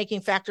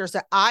decision-making factors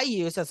that I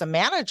use as a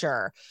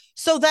manager.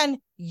 So then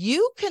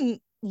you can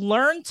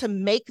learn to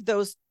make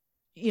those,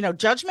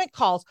 judgment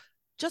calls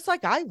just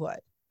like I would.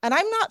 And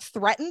I'm not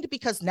threatened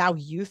because now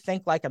you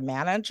think like a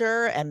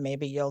manager and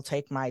maybe you'll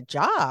take my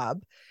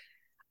job.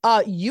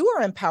 You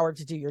are empowered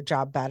to do your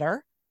job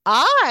better.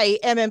 I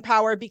am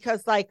empowered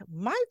because like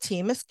my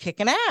team is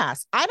kicking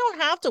ass. I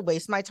don't have to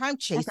waste my time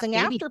chasing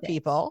after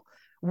people.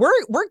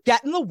 We're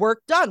getting the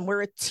work done.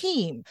 We're a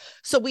team.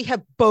 So we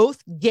have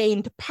both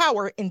gained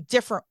power in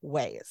different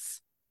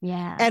ways.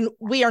 Yeah. And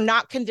we are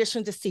not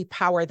conditioned to see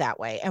power that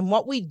way. And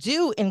what we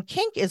do in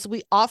kink is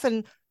we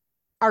often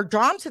are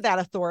drawn to that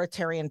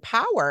authoritarian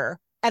power.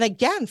 And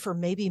again, for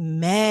maybe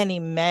many,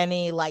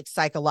 many like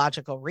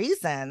psychological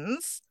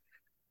reasons,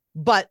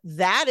 but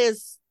that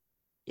is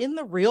in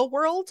the real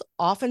world,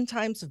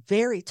 oftentimes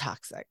very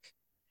toxic.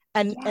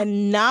 And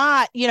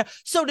not,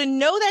 so to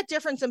know that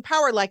difference in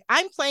power, like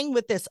I'm playing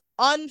with this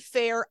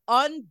unfair,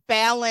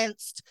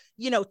 unbalanced,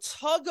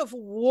 tug of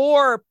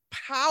war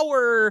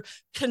power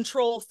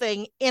control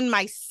thing in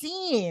my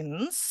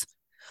scenes.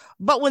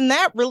 But when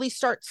that really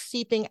starts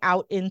seeping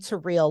out into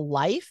real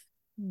life,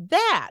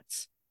 that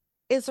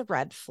is a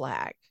red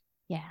flag.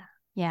 Yeah.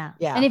 Yeah.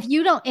 And if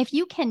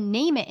you can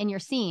name it in your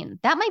scene,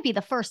 that might be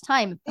the first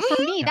time.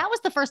 For me, that was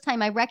the first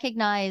time I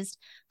recognized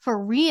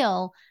for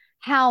real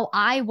how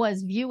I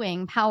was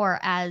viewing power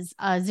as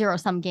a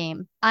zero-sum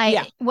game.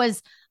 I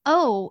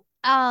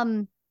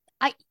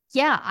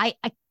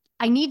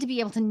need to be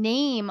able to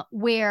name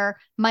where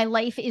my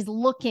life is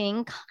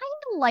looking kind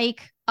of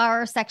like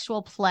our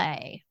sexual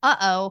play.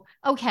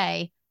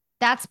 Okay.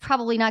 That's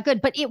probably not good.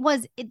 But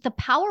the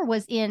power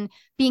was in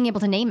being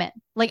able to name it.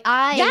 Like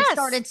I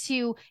started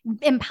to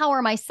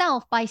empower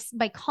myself by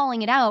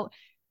calling it out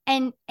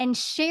and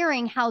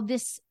sharing how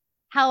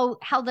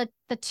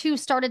the two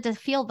started to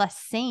feel the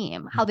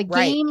same, how the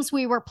games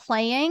we were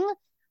playing.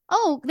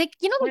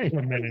 Wait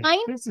a minute.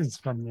 This is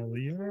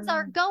familiar.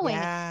 Are going.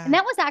 Yeah. And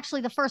that was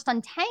actually the first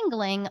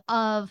untangling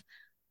of,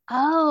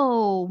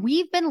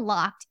 we've been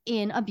locked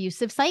in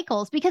abusive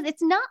cycles, because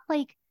it's not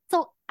like,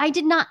 so I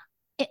did not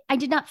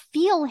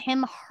feel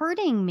him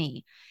hurting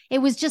me. It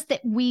was just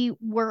that we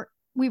were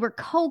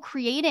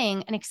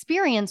co-creating an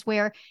experience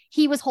where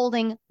he was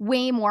holding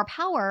way more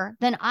power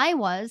than I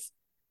was.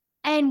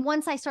 And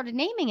once I started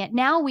naming it,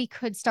 now we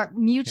could start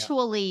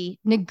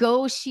mutually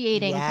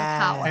negotiating for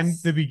power. And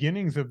the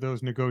beginnings of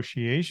those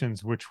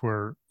negotiations, which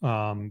were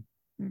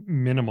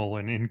minimal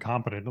and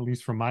incompetent, at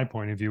least from my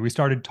point of view, we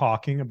started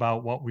talking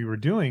about what we were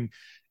doing.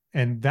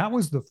 And that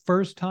was the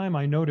first time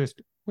I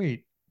noticed,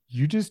 wait,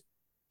 you just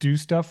do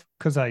stuff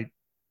because I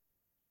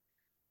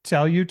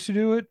tell you to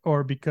do it,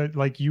 or because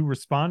like you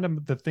respond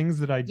to the things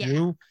that I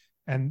do,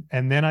 and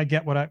then I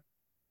get what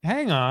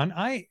hang on,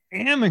 I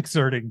am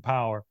exerting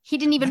power. He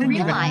didn't even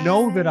realize. Even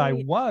know that I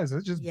was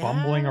just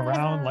bumbling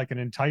around like an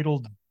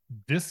entitled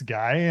this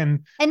guy.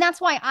 And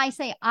that's why I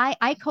say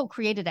I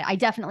co-created it. I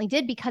definitely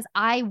did, because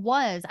I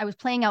was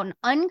playing out an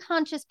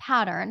unconscious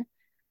pattern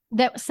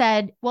that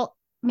said, well,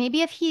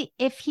 maybe if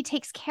he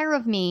takes care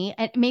of me,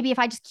 and maybe if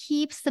I just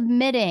keep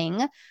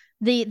submitting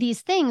these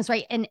things,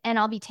 right, and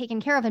I'll be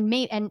taken care of.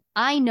 And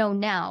I know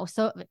now,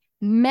 so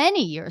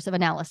many years of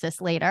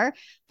analysis later,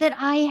 that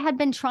I had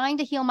been trying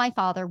to heal my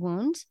father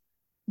wound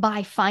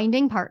by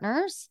finding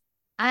partners,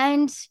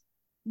 and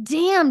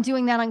damn,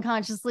 doing that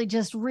unconsciously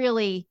just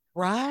really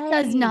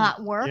does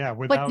not work. Yeah,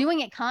 but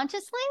doing it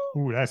consciously,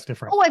 that's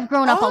different. I've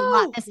grown up a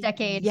lot this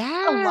decade.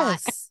 A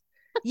lot.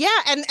 Yeah.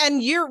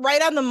 And you're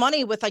right on the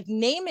money with like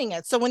naming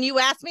it. So when you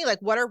ask me,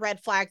 like, what are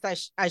red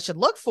flags I should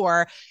look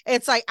for?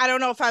 It's like, I don't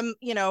know if I'm,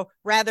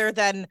 rather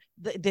than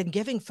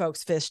giving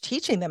folks fish,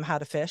 teaching them how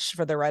to fish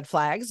for the red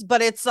flags,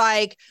 but it's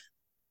like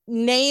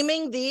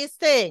naming these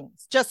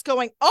things, just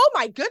going, oh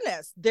my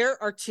goodness,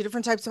 there are two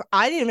different types of,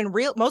 I didn't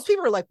even most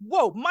people are like,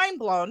 whoa, mind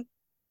blown.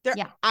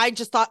 I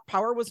just thought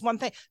power was one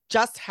thing.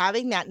 Just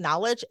having that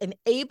knowledge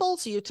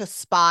enables you to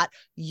spot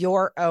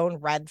your own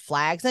red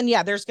flags. And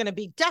there's going to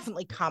be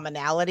definitely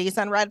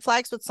commonalities on red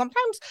flags, but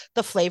sometimes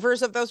the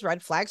flavors of those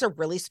red flags are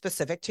really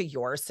specific to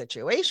your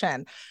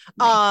situation.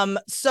 Right.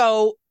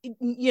 So,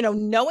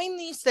 knowing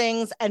these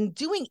things and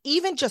doing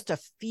even just a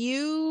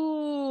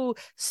few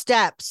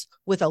steps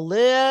with a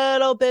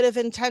little bit of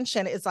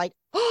intention is like,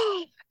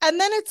 and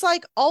then it's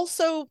like,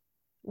 also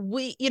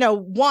we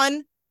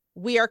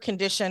are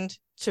conditioned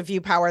to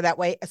view power that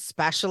way,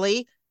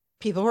 especially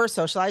people who are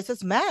socialized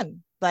as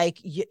men. Like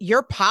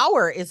your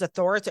power is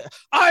authoritative.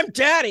 I'm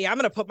daddy. I'm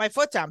going to put my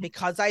foot down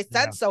because I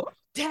said so.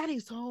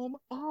 Daddy's home.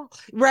 Oh,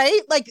 right.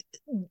 Like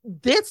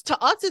this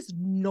to us is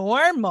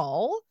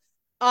normal.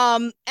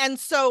 And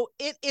so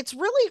it's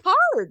really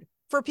hard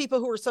for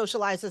people who are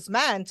socialized as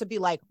men to be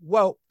like,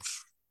 whoa,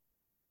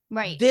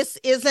 right, this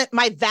isn't,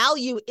 my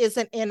value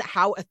isn't in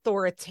how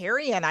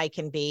authoritarian I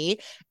can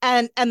be.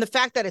 And the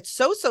fact that it's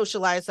so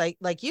socialized,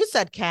 like you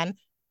said, Ken,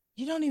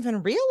 you don't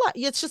even realize.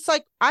 It's just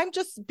like, I'm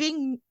just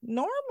being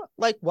normal.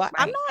 Like what?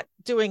 Right. I'm not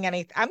doing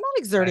anything. I'm not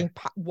exerting.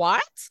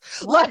 What?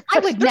 What? I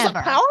would there's never.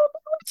 A power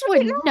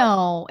wouldn't.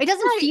 No, it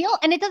doesn't Right. feel,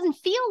 and it doesn't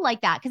feel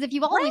like that, because if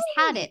you've always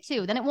had it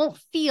too, then it won't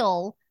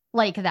feel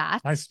like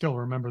that. I still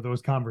remember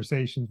those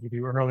conversations with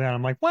you early on.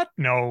 I'm like, what?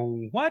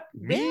 No, what?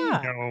 Me?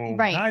 Yeah. No,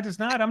 Right. I just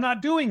not. I'm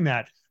not doing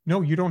that.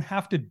 No, you don't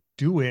have to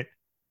do it.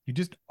 You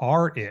just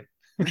are it.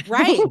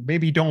 Right.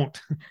 Maybe don't.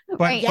 But,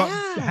 Right. but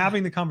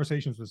having the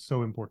conversations was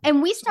so important.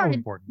 And we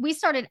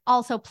started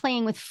also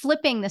playing with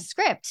flipping the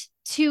script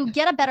to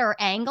get a better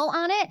angle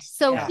on it.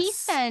 So he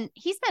spent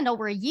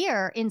over a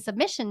year in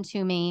submission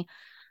to me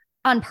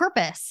on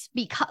purpose,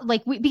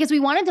 because we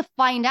wanted to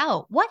find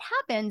out what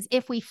happens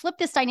if we flip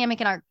this dynamic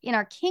in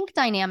our kink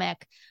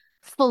dynamic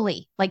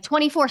fully, like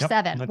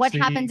 24/7. What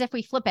happens if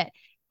we flip it?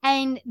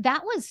 And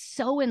that was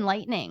so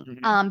enlightening,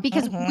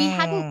 because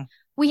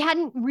we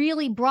hadn't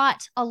really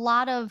brought a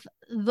lot of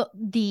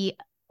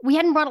we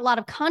hadn't brought a lot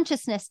of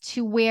consciousness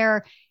to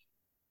where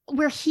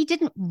he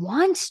didn't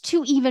want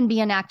to even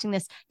be enacting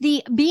this,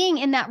 being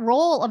in that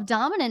role of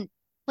dominant.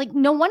 Like,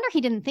 no wonder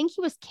he didn't think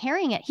he was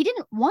carrying it. He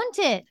didn't want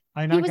it.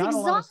 And he I was got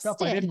exhausted. a lot of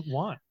stuff I didn't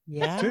want.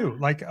 Too.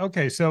 Like,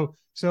 okay, so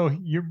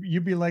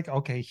you'd be like,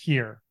 okay,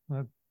 here.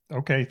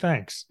 Okay,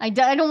 thanks. I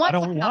don't want.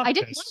 I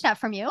didn't want that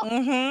from you.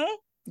 Mm-hmm.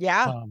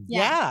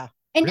 Yeah.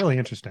 And really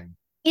interesting.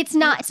 It's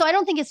not. So I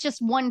don't think it's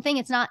just one thing.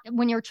 It's not,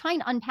 when you're trying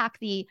to unpack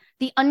the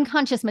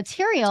unconscious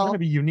material. It's going to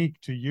be unique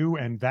to you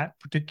and that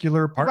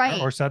particular partner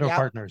or set of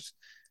partners.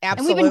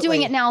 Absolutely. And we've been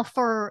doing it now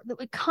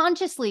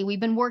consciously. We've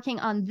been working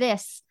on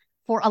this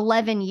for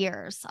 11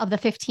 years of the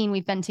 15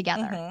 we've been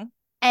together.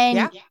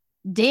 And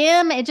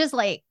damn, it just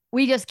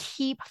we just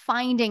keep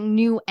finding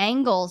new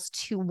angles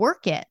to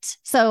work it.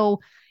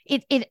 So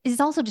it is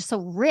also just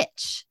so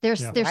rich. There's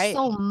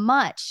so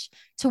much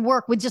to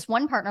work with just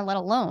one partner, let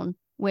alone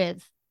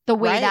with the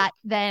way that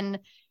then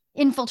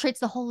infiltrates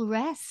the whole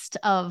rest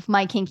of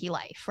my kinky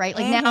life, right?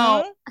 Like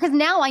now, because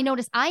now I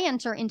notice I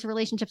enter into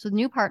relationships with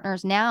new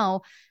partners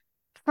now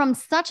from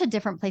such a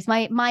different place.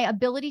 My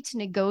ability to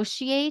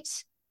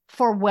negotiate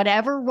for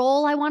whatever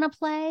role I want to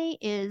play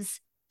is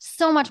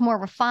so much more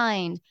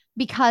refined,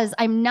 because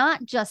I'm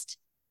not just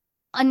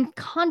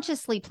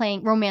unconsciously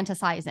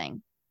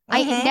romanticizing.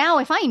 Now,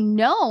 if I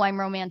know I'm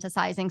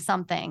romanticizing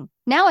something,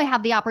 now I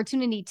have the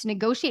opportunity to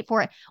negotiate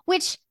for it,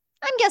 which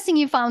I'm guessing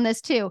you found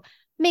this too,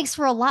 makes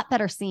for a lot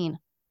better scene.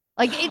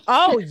 Like, it's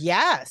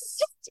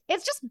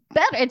just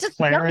better. It's just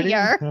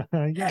prettier.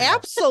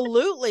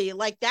 Absolutely.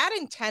 Like, that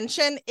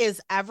intention is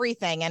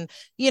everything. And,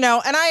 and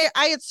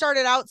I had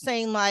started out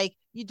saying, like,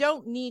 you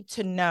don't need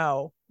to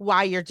know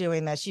why you're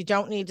doing this. You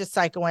don't need to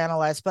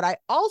psychoanalyze. But I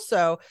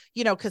also,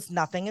 because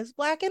nothing is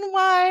black and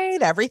white,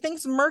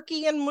 everything's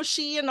murky and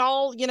mushy and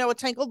all, a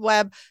tangled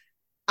web.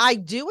 I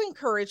do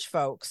encourage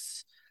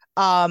folks,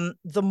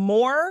 the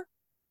more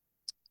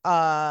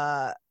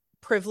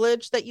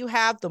privilege that you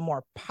have, the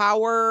more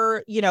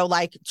power,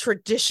 like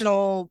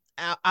traditional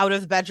out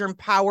of the bedroom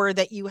power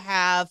that you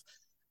have,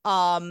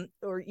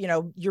 or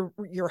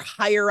you're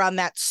higher on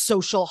that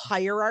social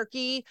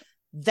hierarchy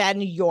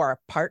than your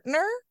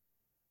partner,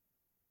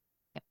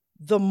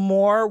 the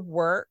more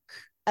work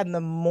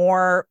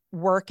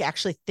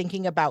actually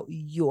thinking about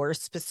your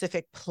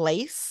specific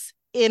place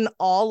in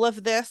all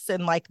of this,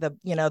 and like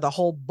the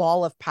whole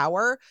ball of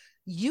power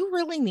you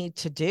really need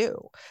to do.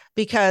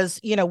 Because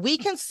we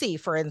can see,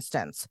 for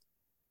instance,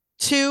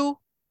 two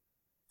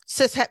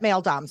cishet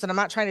male doms, and I'm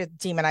not trying to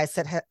demonize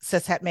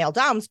cishet male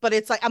doms, but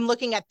it's like I'm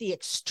looking at the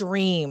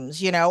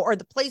extremes, or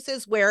the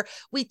places where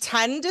we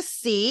tend to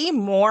see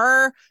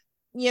more,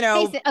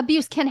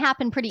 abuse can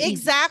happen pretty easy.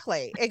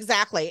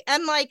 Exactly.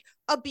 And like,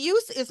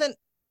 abuse isn't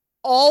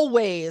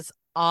always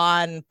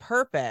on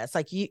purpose.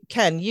 Like,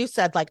 Ken, you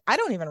said, like, I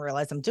don't even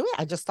realize I'm doing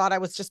it. I just thought I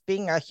was just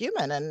being a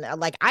human,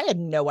 and like I had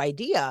no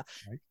idea.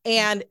 Right.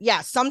 And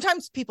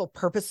sometimes people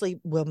purposely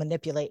will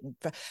manipulate,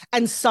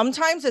 and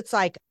sometimes it's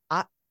like,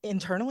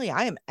 internally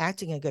I am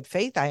acting in good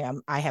faith.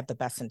 I have the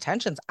best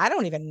intentions. I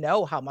don't even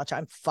know how much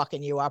I'm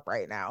fucking you up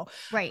right now.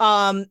 Right.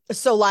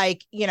 So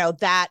like,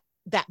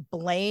 that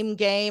blame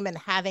game and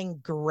having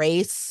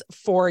grace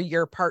for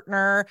your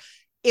partner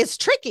is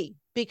tricky,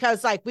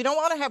 because like, we don't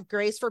want to have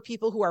grace for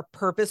people who are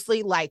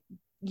purposely like,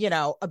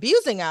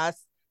 abusing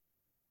us,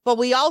 but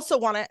we also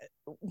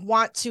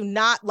want to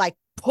not like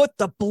put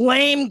the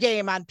blame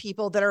game on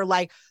people that are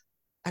like,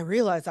 I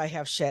realize I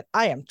have shit.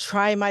 I am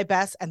trying my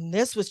best, and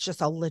this was just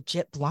a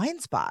legit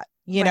blind spot,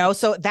 know?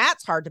 So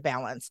that's hard to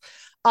balance.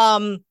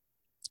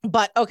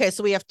 But okay,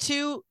 so we have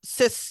two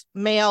cis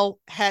male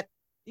het,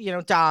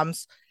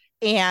 doms,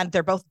 and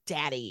they're both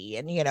daddy,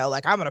 and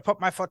like, I'm gonna put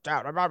my foot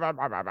down, blah, blah,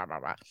 blah, blah, blah,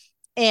 blah.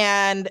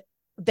 And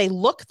they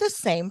look the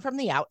same from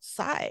the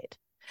outside,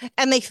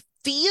 and they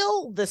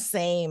feel the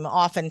same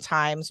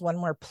oftentimes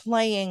when we're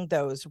playing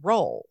those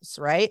roles,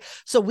 right?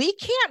 So we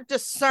can't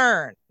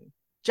discern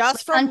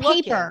just from on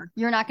paper.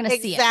 You're not going to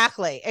see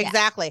it.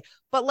 Exactly.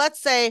 But let's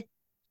say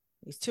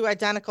these two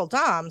identical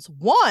doms,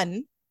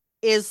 one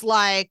is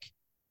like,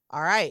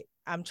 all right,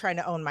 I'm trying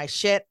to own my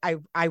shit.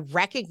 I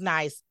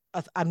recognize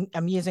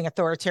I'm using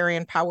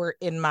authoritarian power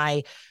in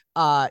my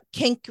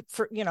kink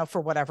for,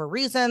 for whatever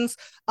reasons.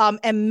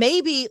 And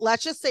maybe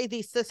let's just say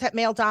these cishet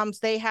male doms,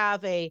 they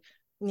have a,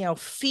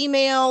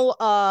 female,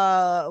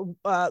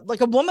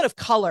 like a woman of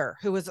color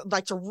who is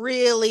like to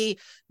really,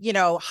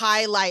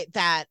 highlight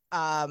that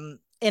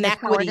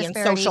inequity and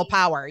social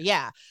power.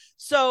 Yeah.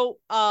 So,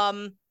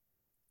 to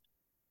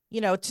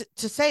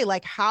say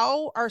like,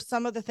 how are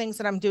some of the things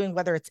that I'm doing,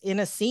 whether it's in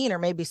a scene or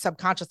maybe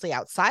subconsciously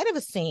outside of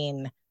a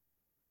scene,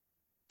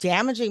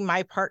 damaging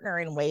my partner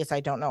in ways I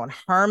don't know and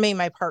harming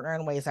my partner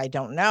in ways I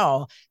don't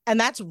know. And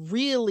that's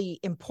really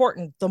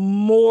important the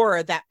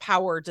more that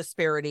power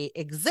disparity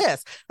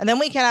exists. And then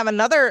we can have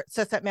another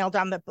cishet male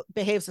dom that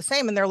behaves the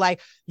same. And they're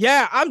like,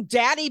 yeah, I'm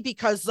daddy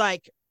because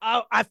like,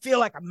 I feel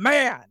like a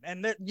man,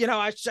 and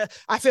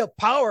I feel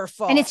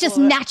powerful, and it's just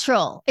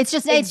natural. It's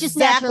just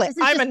natural.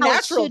 I'm a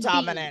natural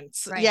dominant.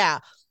 Right. Yeah,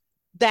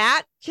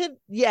 that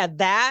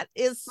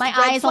is my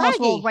eyes almost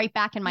roll right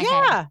back in my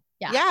head.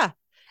 Yeah.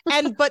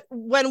 And but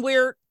when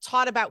we're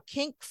taught about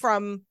kink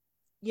from,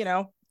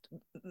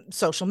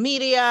 social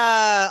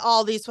media,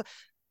 all these,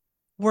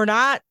 we're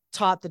not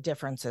taught the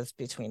differences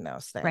between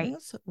those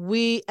things.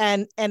 Right.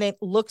 And it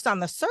looks on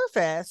the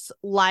surface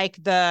like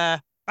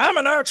I'm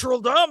a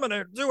natural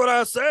dominant, do what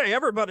I say,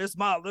 everybody's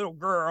my little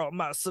girl,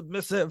 my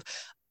submissive,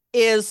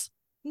 is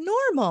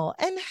normal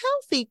and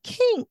healthy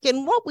kink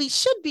and what we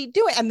should be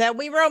doing. And then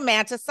we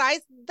romanticize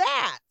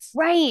that.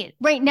 Right.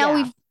 Now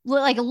we've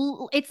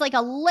it's like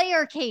a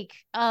layer cake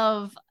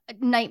of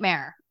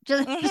nightmare.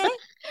 Just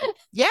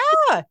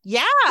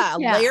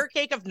layer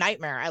cake of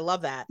nightmare. I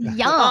love that.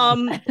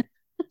 Yum.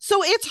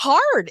 So it's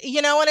hard,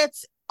 and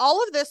it's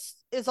all of this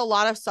is a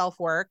lot of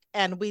self-work,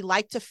 and we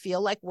like to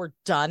feel like we're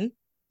done.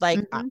 Like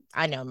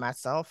I know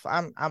myself.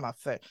 I'm a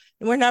fit.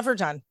 We're never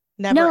done.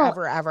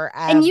 Never, ever.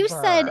 And you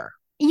said,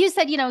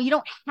 you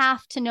don't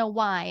have to know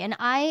why. And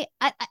I'd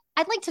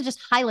like to just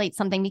highlight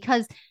something,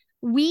 because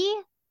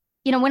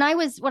when I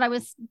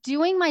was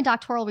doing my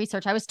doctoral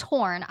research, I was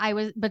torn. I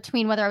was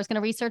between whether I was going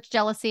to research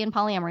jealousy and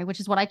polyamory, which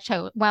is what I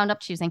wound up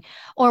choosing,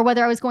 or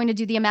whether I was going to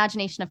do the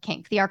imagination of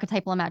kink, the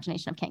archetypal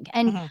imagination of kink.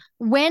 And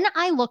when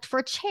I looked for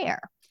a chair,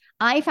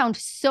 I found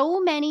so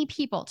many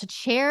people to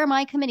chair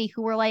my committee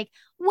who were like,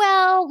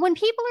 well, when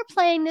people are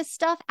playing this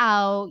stuff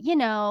out,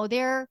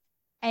 they're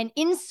and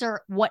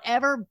insert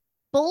whatever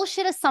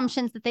bullshit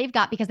assumptions that they've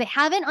got because they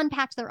haven't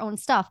unpacked their own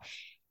stuff.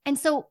 And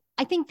so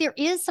I think there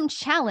is some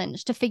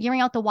challenge to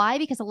figuring out the why,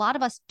 because a lot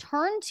of us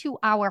turn to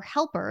our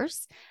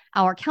helpers,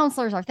 our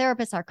counselors, our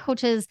therapists, our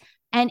coaches.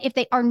 And if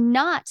they are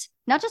not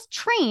just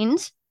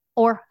trained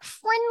or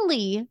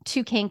friendly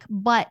to kink,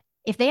 but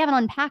if they haven't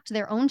unpacked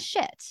their own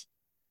shit,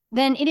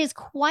 then it is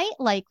quite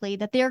likely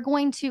that they're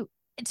going to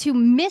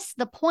miss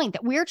the point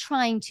that we're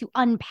trying to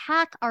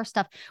unpack our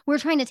stuff. We're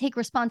trying to take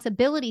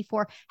responsibility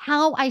for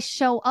how I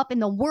show up in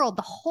the world,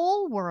 the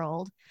whole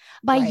world,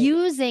 by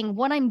using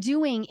what I'm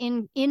doing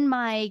in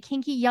my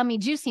kinky, yummy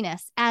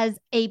juiciness as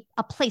a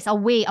place, a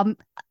way,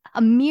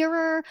 a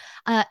mirror,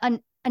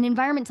 an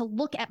environment to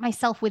look at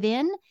myself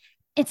within.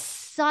 It's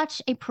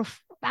such a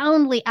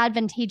profoundly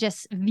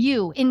advantageous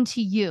view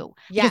into you.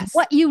 Yes. Because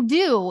what you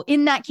do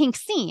in that kink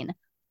scene,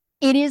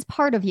 it is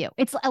part of you.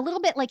 It's a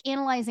little bit like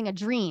analyzing a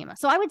dream.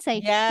 So I would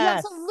say you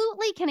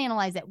absolutely can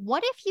analyze it.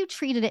 What if you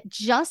treated it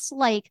just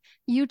like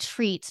you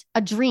treat a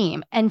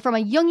dream? And from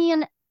a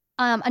Jungian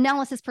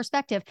analysis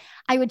perspective,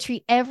 I would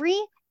treat every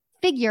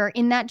figure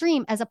in that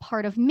dream as a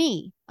part of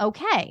me.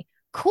 Okay,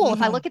 cool.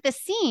 If I look at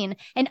this scene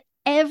and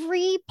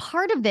every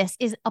part of this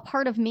is a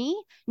part of me,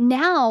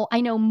 now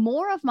I know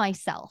more of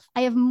myself.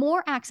 I have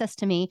more access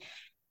to me.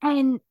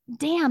 And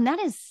damn, that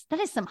is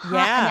some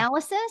hot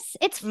analysis.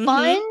 It's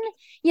fun.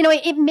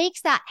 It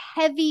makes that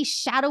heavy,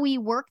 shadowy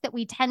work that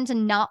we tend to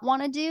not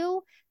want to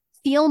do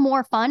feel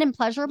more fun and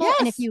pleasurable. Yes.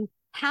 And if you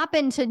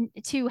happen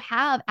to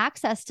have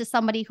access to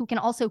somebody who can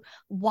also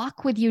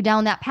walk with you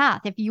down that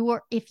path, if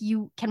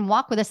you can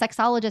walk with a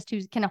sexologist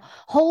who can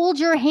hold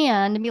your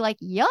hand and be like,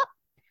 yup,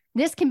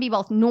 this can be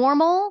both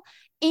normal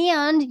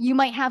and you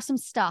might have some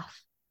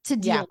stuff to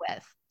deal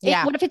with.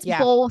 What if it's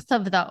both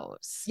of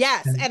those?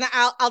 Yes. And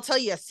I'll tell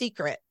you a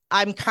secret.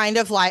 I'm kind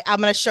of like,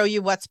 I'm going to show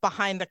you what's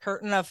behind the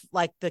curtain of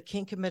like the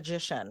kink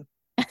magician.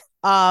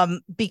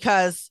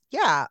 Because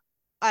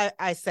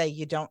I say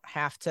you don't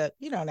have to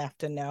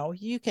know.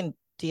 You can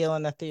deal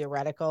in the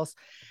theoreticals.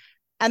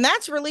 And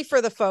that's really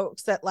for the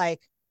folks that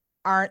like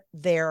aren't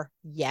there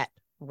yet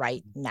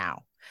right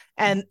now.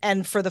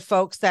 And for the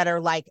folks that are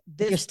like,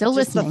 this, you're still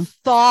listening.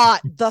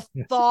 The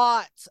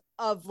thought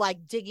of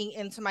like digging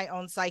into my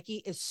own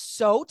psyche is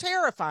so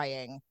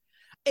terrifying.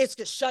 It's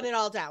just shut it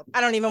all down.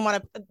 I don't even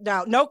want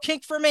to, no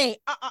kink for me.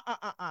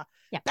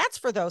 Yeah. That's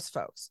for those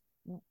folks.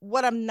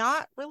 What I'm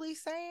not really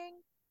saying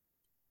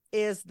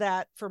is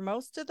that for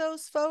most of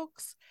those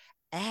folks,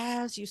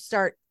 as you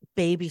start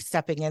baby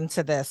stepping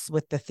into this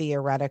with the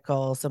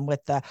theoreticals and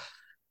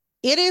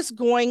it is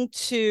going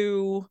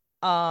to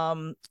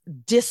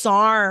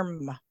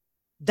disarm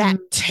that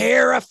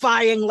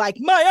terrifying, like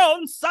my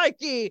own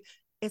psyche.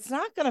 It's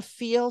not going to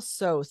feel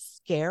so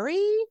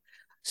scary.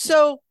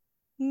 So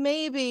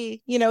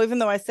maybe, even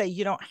though I say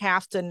you don't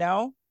have to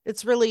know,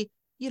 it's really,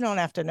 you don't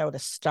have to know to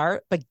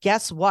start. But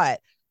guess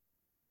what?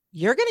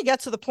 You're going to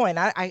get to the point.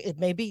 It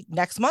may be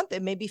next month.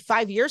 It may be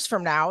 5 years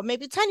from now. It may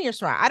be 10 years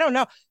from now. I don't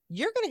know.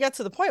 You're going to get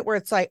to the point where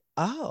it's like,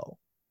 oh,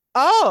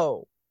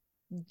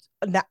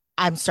 now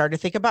I'm starting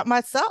to think about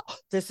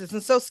myself. This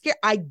isn't so scary.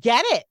 I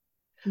get it.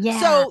 Yeah.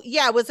 So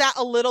was that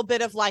a little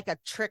bit of like a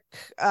trick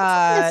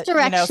statement?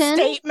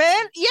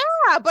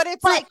 Yeah, but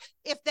it's like,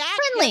 if that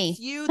gets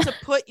you to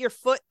put your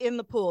foot in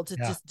the pool, to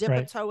just dip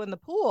a toe in the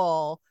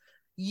pool,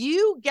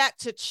 you get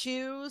to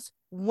choose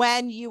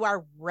when you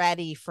are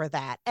ready for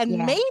that.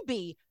 And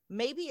maybe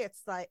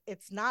it's like,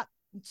 it's not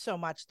so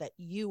much that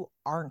you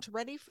aren't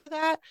ready for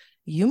that.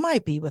 You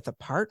might be with a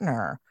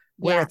partner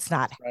where it's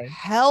not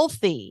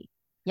healthy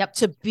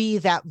to be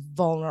that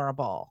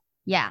vulnerable.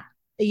 Yeah.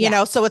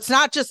 So it's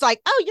not just like,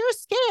 oh, you're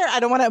scared.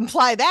 I don't want to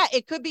imply that.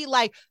 It could be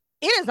like,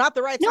 it is not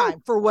the right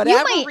time for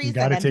whatever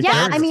reason.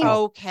 And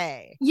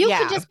okay. You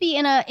could just be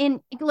in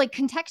like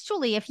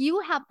contextually, if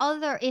you have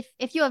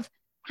if you have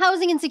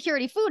housing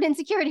insecurity, food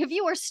insecurity, if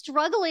you are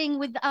struggling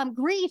with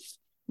grief,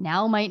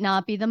 now might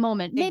not be the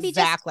moment. Maybe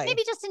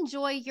just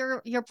enjoy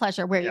your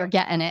pleasure where you're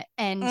getting it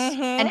and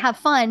have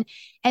fun.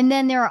 And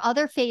then there are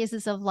other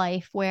phases of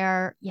life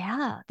where,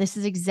 this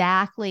is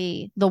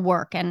exactly the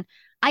work. And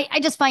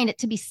I just find it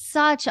to be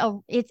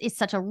it's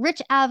such a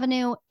rich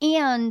avenue,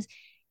 and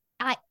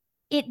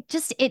it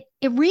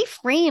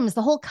reframes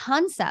the whole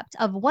concept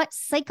of what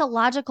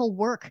psychological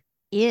work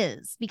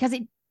is, because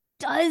it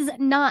does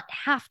not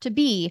have to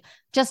be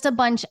just a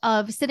bunch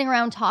of sitting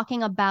around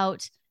talking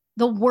about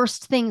the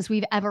worst things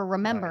we've ever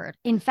remembered. Right.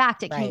 In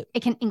fact,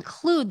 it can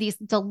include these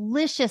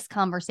delicious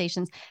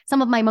conversations.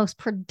 Some of my most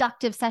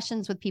productive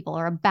sessions with people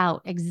are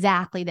about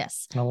exactly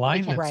this. A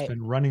line that's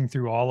been running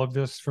through all of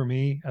this for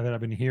me that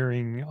I've been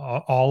hearing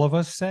all of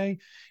us say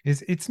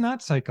is, it's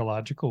not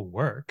psychological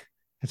work.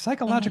 It's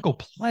psychological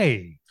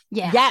play.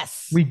 Yeah.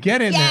 Yes. We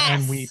get in there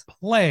and we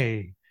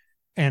play,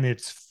 and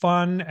it's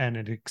fun and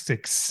it's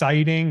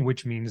exciting,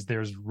 which means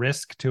there's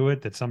risk to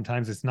it, that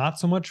sometimes it's not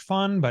so much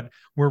fun, but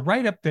we're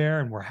right up there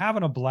and we're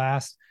having a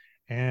blast,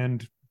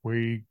 and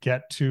we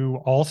get to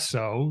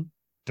also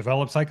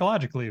develop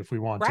psychologically if we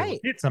want to.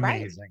 It's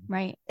amazing.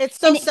 Right. It's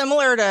so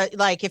similar to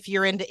like if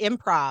you're into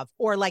improv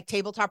or like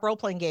tabletop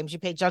role-playing games, you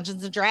play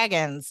Dungeons and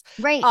Dragons.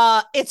 Right.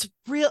 It's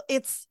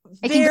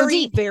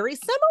very, very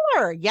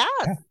similar.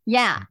 Yes.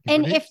 Yeah.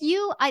 And if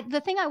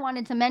the thing I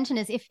wanted to mention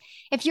is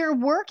if you're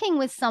working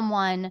with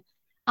someone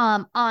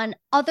on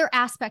other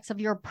aspects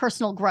of your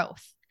personal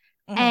growth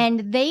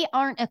and they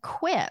aren't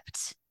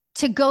equipped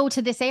to go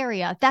to this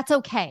area, that's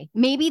okay.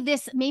 Maybe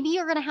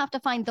you're going to have to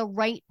find the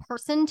right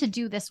person to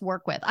do this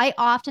work with. I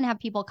often have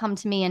people come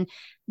to me and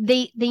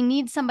they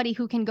need somebody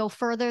who can go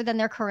further than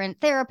their current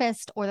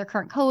therapist or their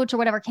current coach or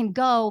whatever can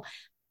go,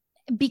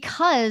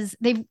 because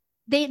they're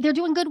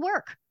doing good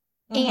work.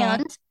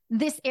 And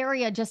this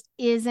area just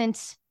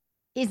isn't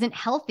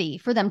healthy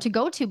for them to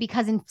go to,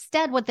 because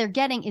instead what they're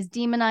getting is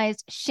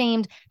demonized,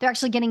 shamed. They're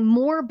actually getting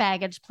more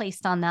baggage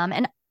placed on them.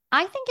 And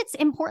I think it's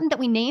important that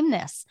we name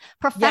this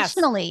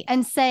professionally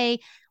and say,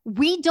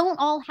 we don't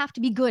all have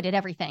to be good at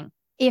everything.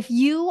 If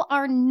you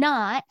are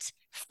not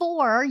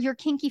for your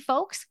kinky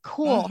folks,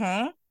 cool.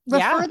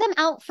 Refer them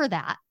out for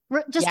that.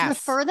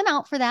 Refer them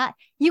out for that.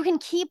 You can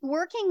keep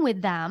working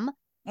with them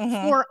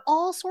for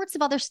all sorts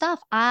of other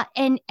stuff.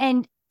 And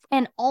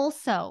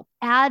also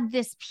add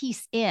this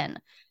piece in,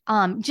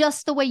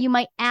 just the way you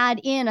might add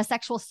in a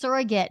sexual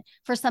surrogate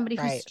for somebody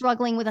who's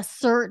struggling with a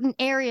certain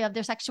area of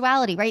their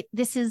sexuality, right?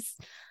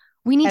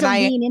 We need to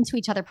lean into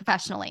each other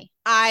professionally.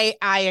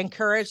 I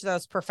encourage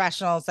those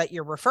professionals that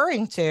you're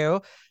referring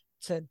to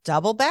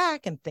double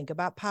back and think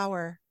about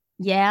power.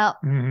 Yeah.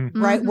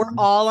 Right. We're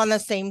all on the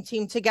same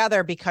team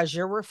together, because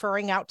you're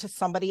referring out to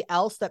somebody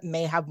else that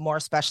may have more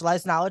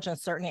specialized knowledge in a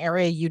certain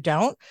area you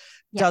don't.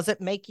 Does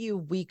it make you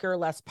weaker,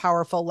 less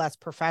powerful, less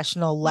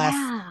professional, less,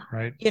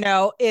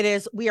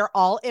 we are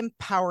all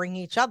empowering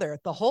each other.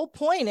 The whole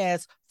point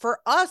is for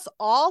us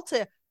all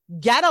to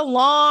get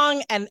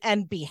along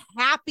and be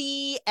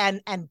happy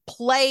and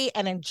play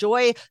and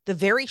enjoy the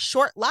very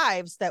short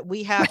lives that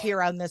we have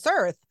here on this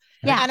earth.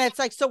 Yeah. And it's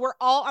like, so we're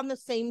all on the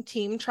same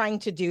team trying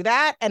to do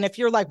that. And if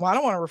you're like, well, I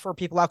don't want to refer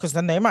people out because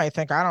then they might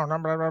think, I don't know,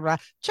 blah, blah, blah.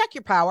 Check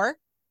your power.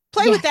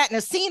 Play with that in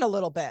a scene a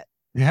little bit.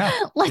 Yeah.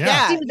 Let's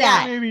do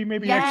that.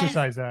 Maybe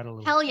exercise that a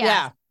little. Hell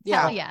yeah.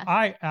 Yeah. Hell yeah.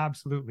 I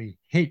absolutely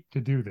hate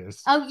to do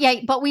this. Oh, yeah.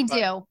 But we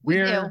do. We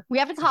have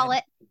to call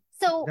it.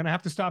 So we're going to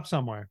have to stop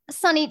somewhere.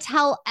 Sunny,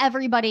 tell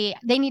everybody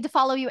they need to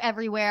follow you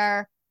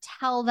everywhere.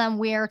 Tell them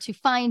where to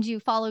find you,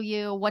 follow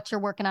you, what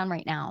you're working on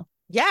right now.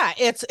 Yeah,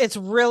 it's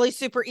really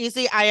super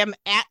easy. I am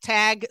at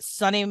tag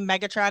Sunny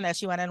Megatron,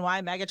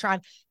 SUNNY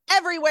Megatron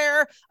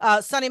everywhere.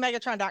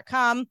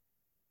 SunnyMegatron.com.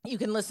 You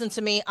can listen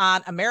to me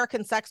on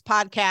American Sex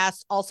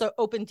Podcast, also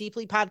Open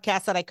Deeply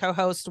podcast that I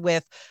co-host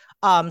with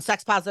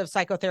sex positive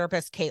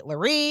psychotherapist Kate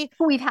Laree,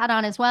 who we've had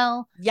on as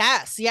well.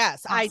 Yes.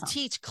 Awesome. I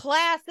teach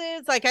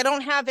classes. Like, I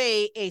don't have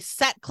a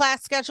set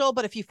class schedule,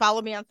 but if you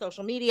follow me on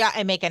social media,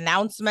 I make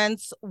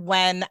announcements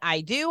when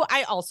I do.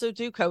 I also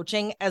do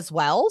coaching as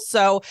well.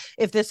 So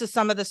if this is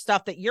some of the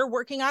stuff that you're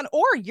working on,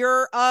 or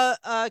you're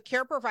a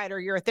care provider,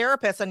 you're a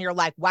therapist, and you're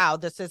like, wow,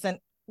 this isn't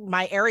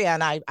my area,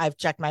 and I've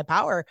checked my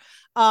power,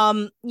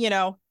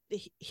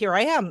 here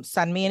I am.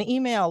 Send me an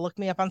email, look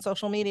me up on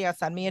social media,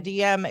 send me a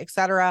DM,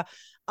 etc.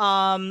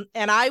 And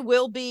I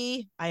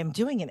am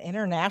doing an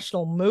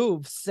international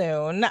move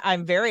soon.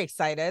 I'm very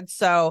excited.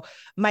 So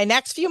my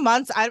next few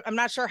months, I'm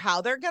not sure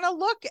how they're going to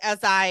look as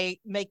I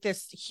make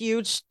this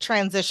huge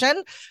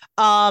transition.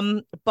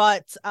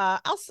 But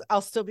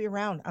I'll still be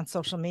around on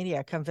social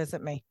media. Come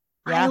visit me.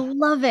 Yeah. I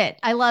love it.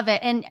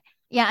 And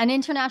yeah, an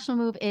international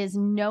move is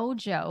no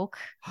joke.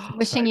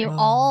 Wishing you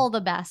all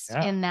the best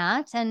in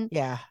that. And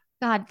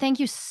God, thank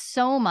you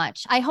so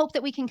much. I hope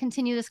that we can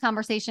continue this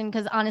conversation,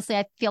 because honestly,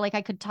 I feel like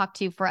I could talk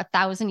to you for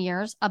 1,000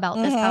 years about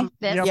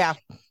this. Yeah.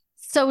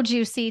 So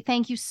juicy.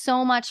 Thank you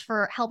so much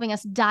for helping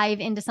us dive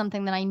into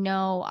something that I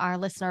know our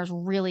listeners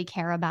really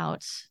care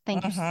about.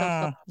 Thank you so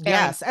very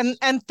Yes. much.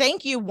 And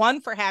thank you, one,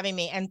 for having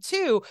me, and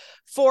two,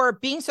 for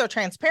being so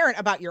transparent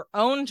about your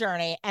own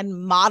journey and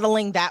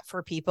modeling that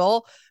for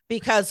people,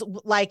 because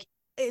like,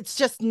 it's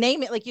just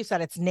name it, like you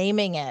said, it's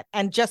naming it,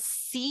 and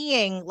just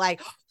seeing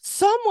like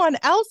someone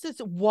else's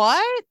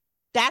what,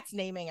 that's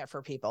naming it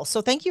for people.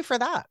 So thank you for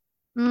that.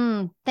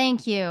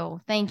 Thank you.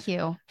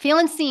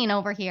 Feeling seen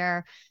over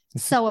here.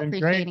 So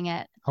appreciating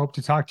it. Hope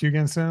to talk to you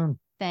again soon.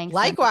 Thanks.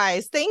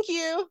 Likewise. Thank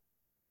you.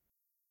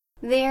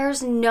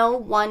 There's no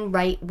one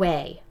right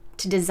way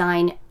to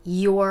design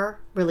your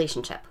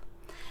relationship.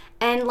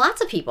 And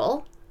lots of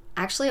people,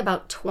 actually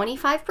about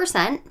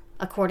 25%,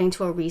 according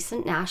to a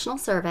recent national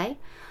survey,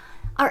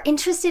 are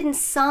interested in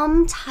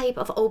some type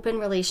of open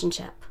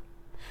relationship.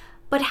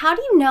 But how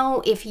do you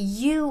know if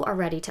you are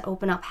ready to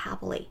open up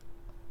happily?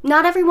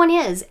 Not everyone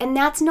is, and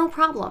that's no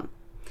problem.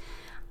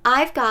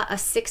 I've got a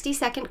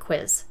 60-second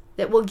quiz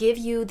that will give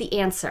you the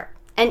answer.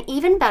 And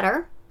even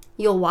better,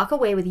 you'll walk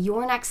away with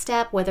your next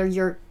step, whether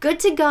you're good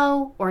to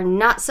go or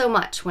not so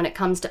much when it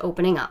comes to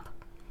opening up.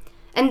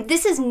 And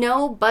this is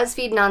no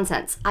BuzzFeed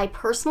nonsense. I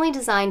personally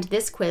designed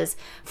this quiz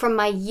from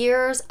my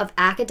years of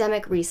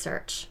academic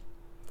research.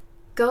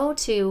 Go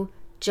to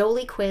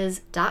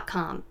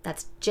joliequiz.com.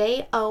 That's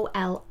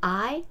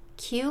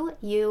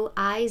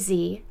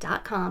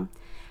JOLIQUIZ.com,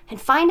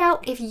 and find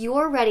out if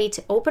you're ready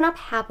to open up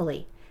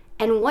happily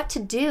and what to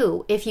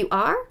do if you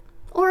are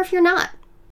or if you're not.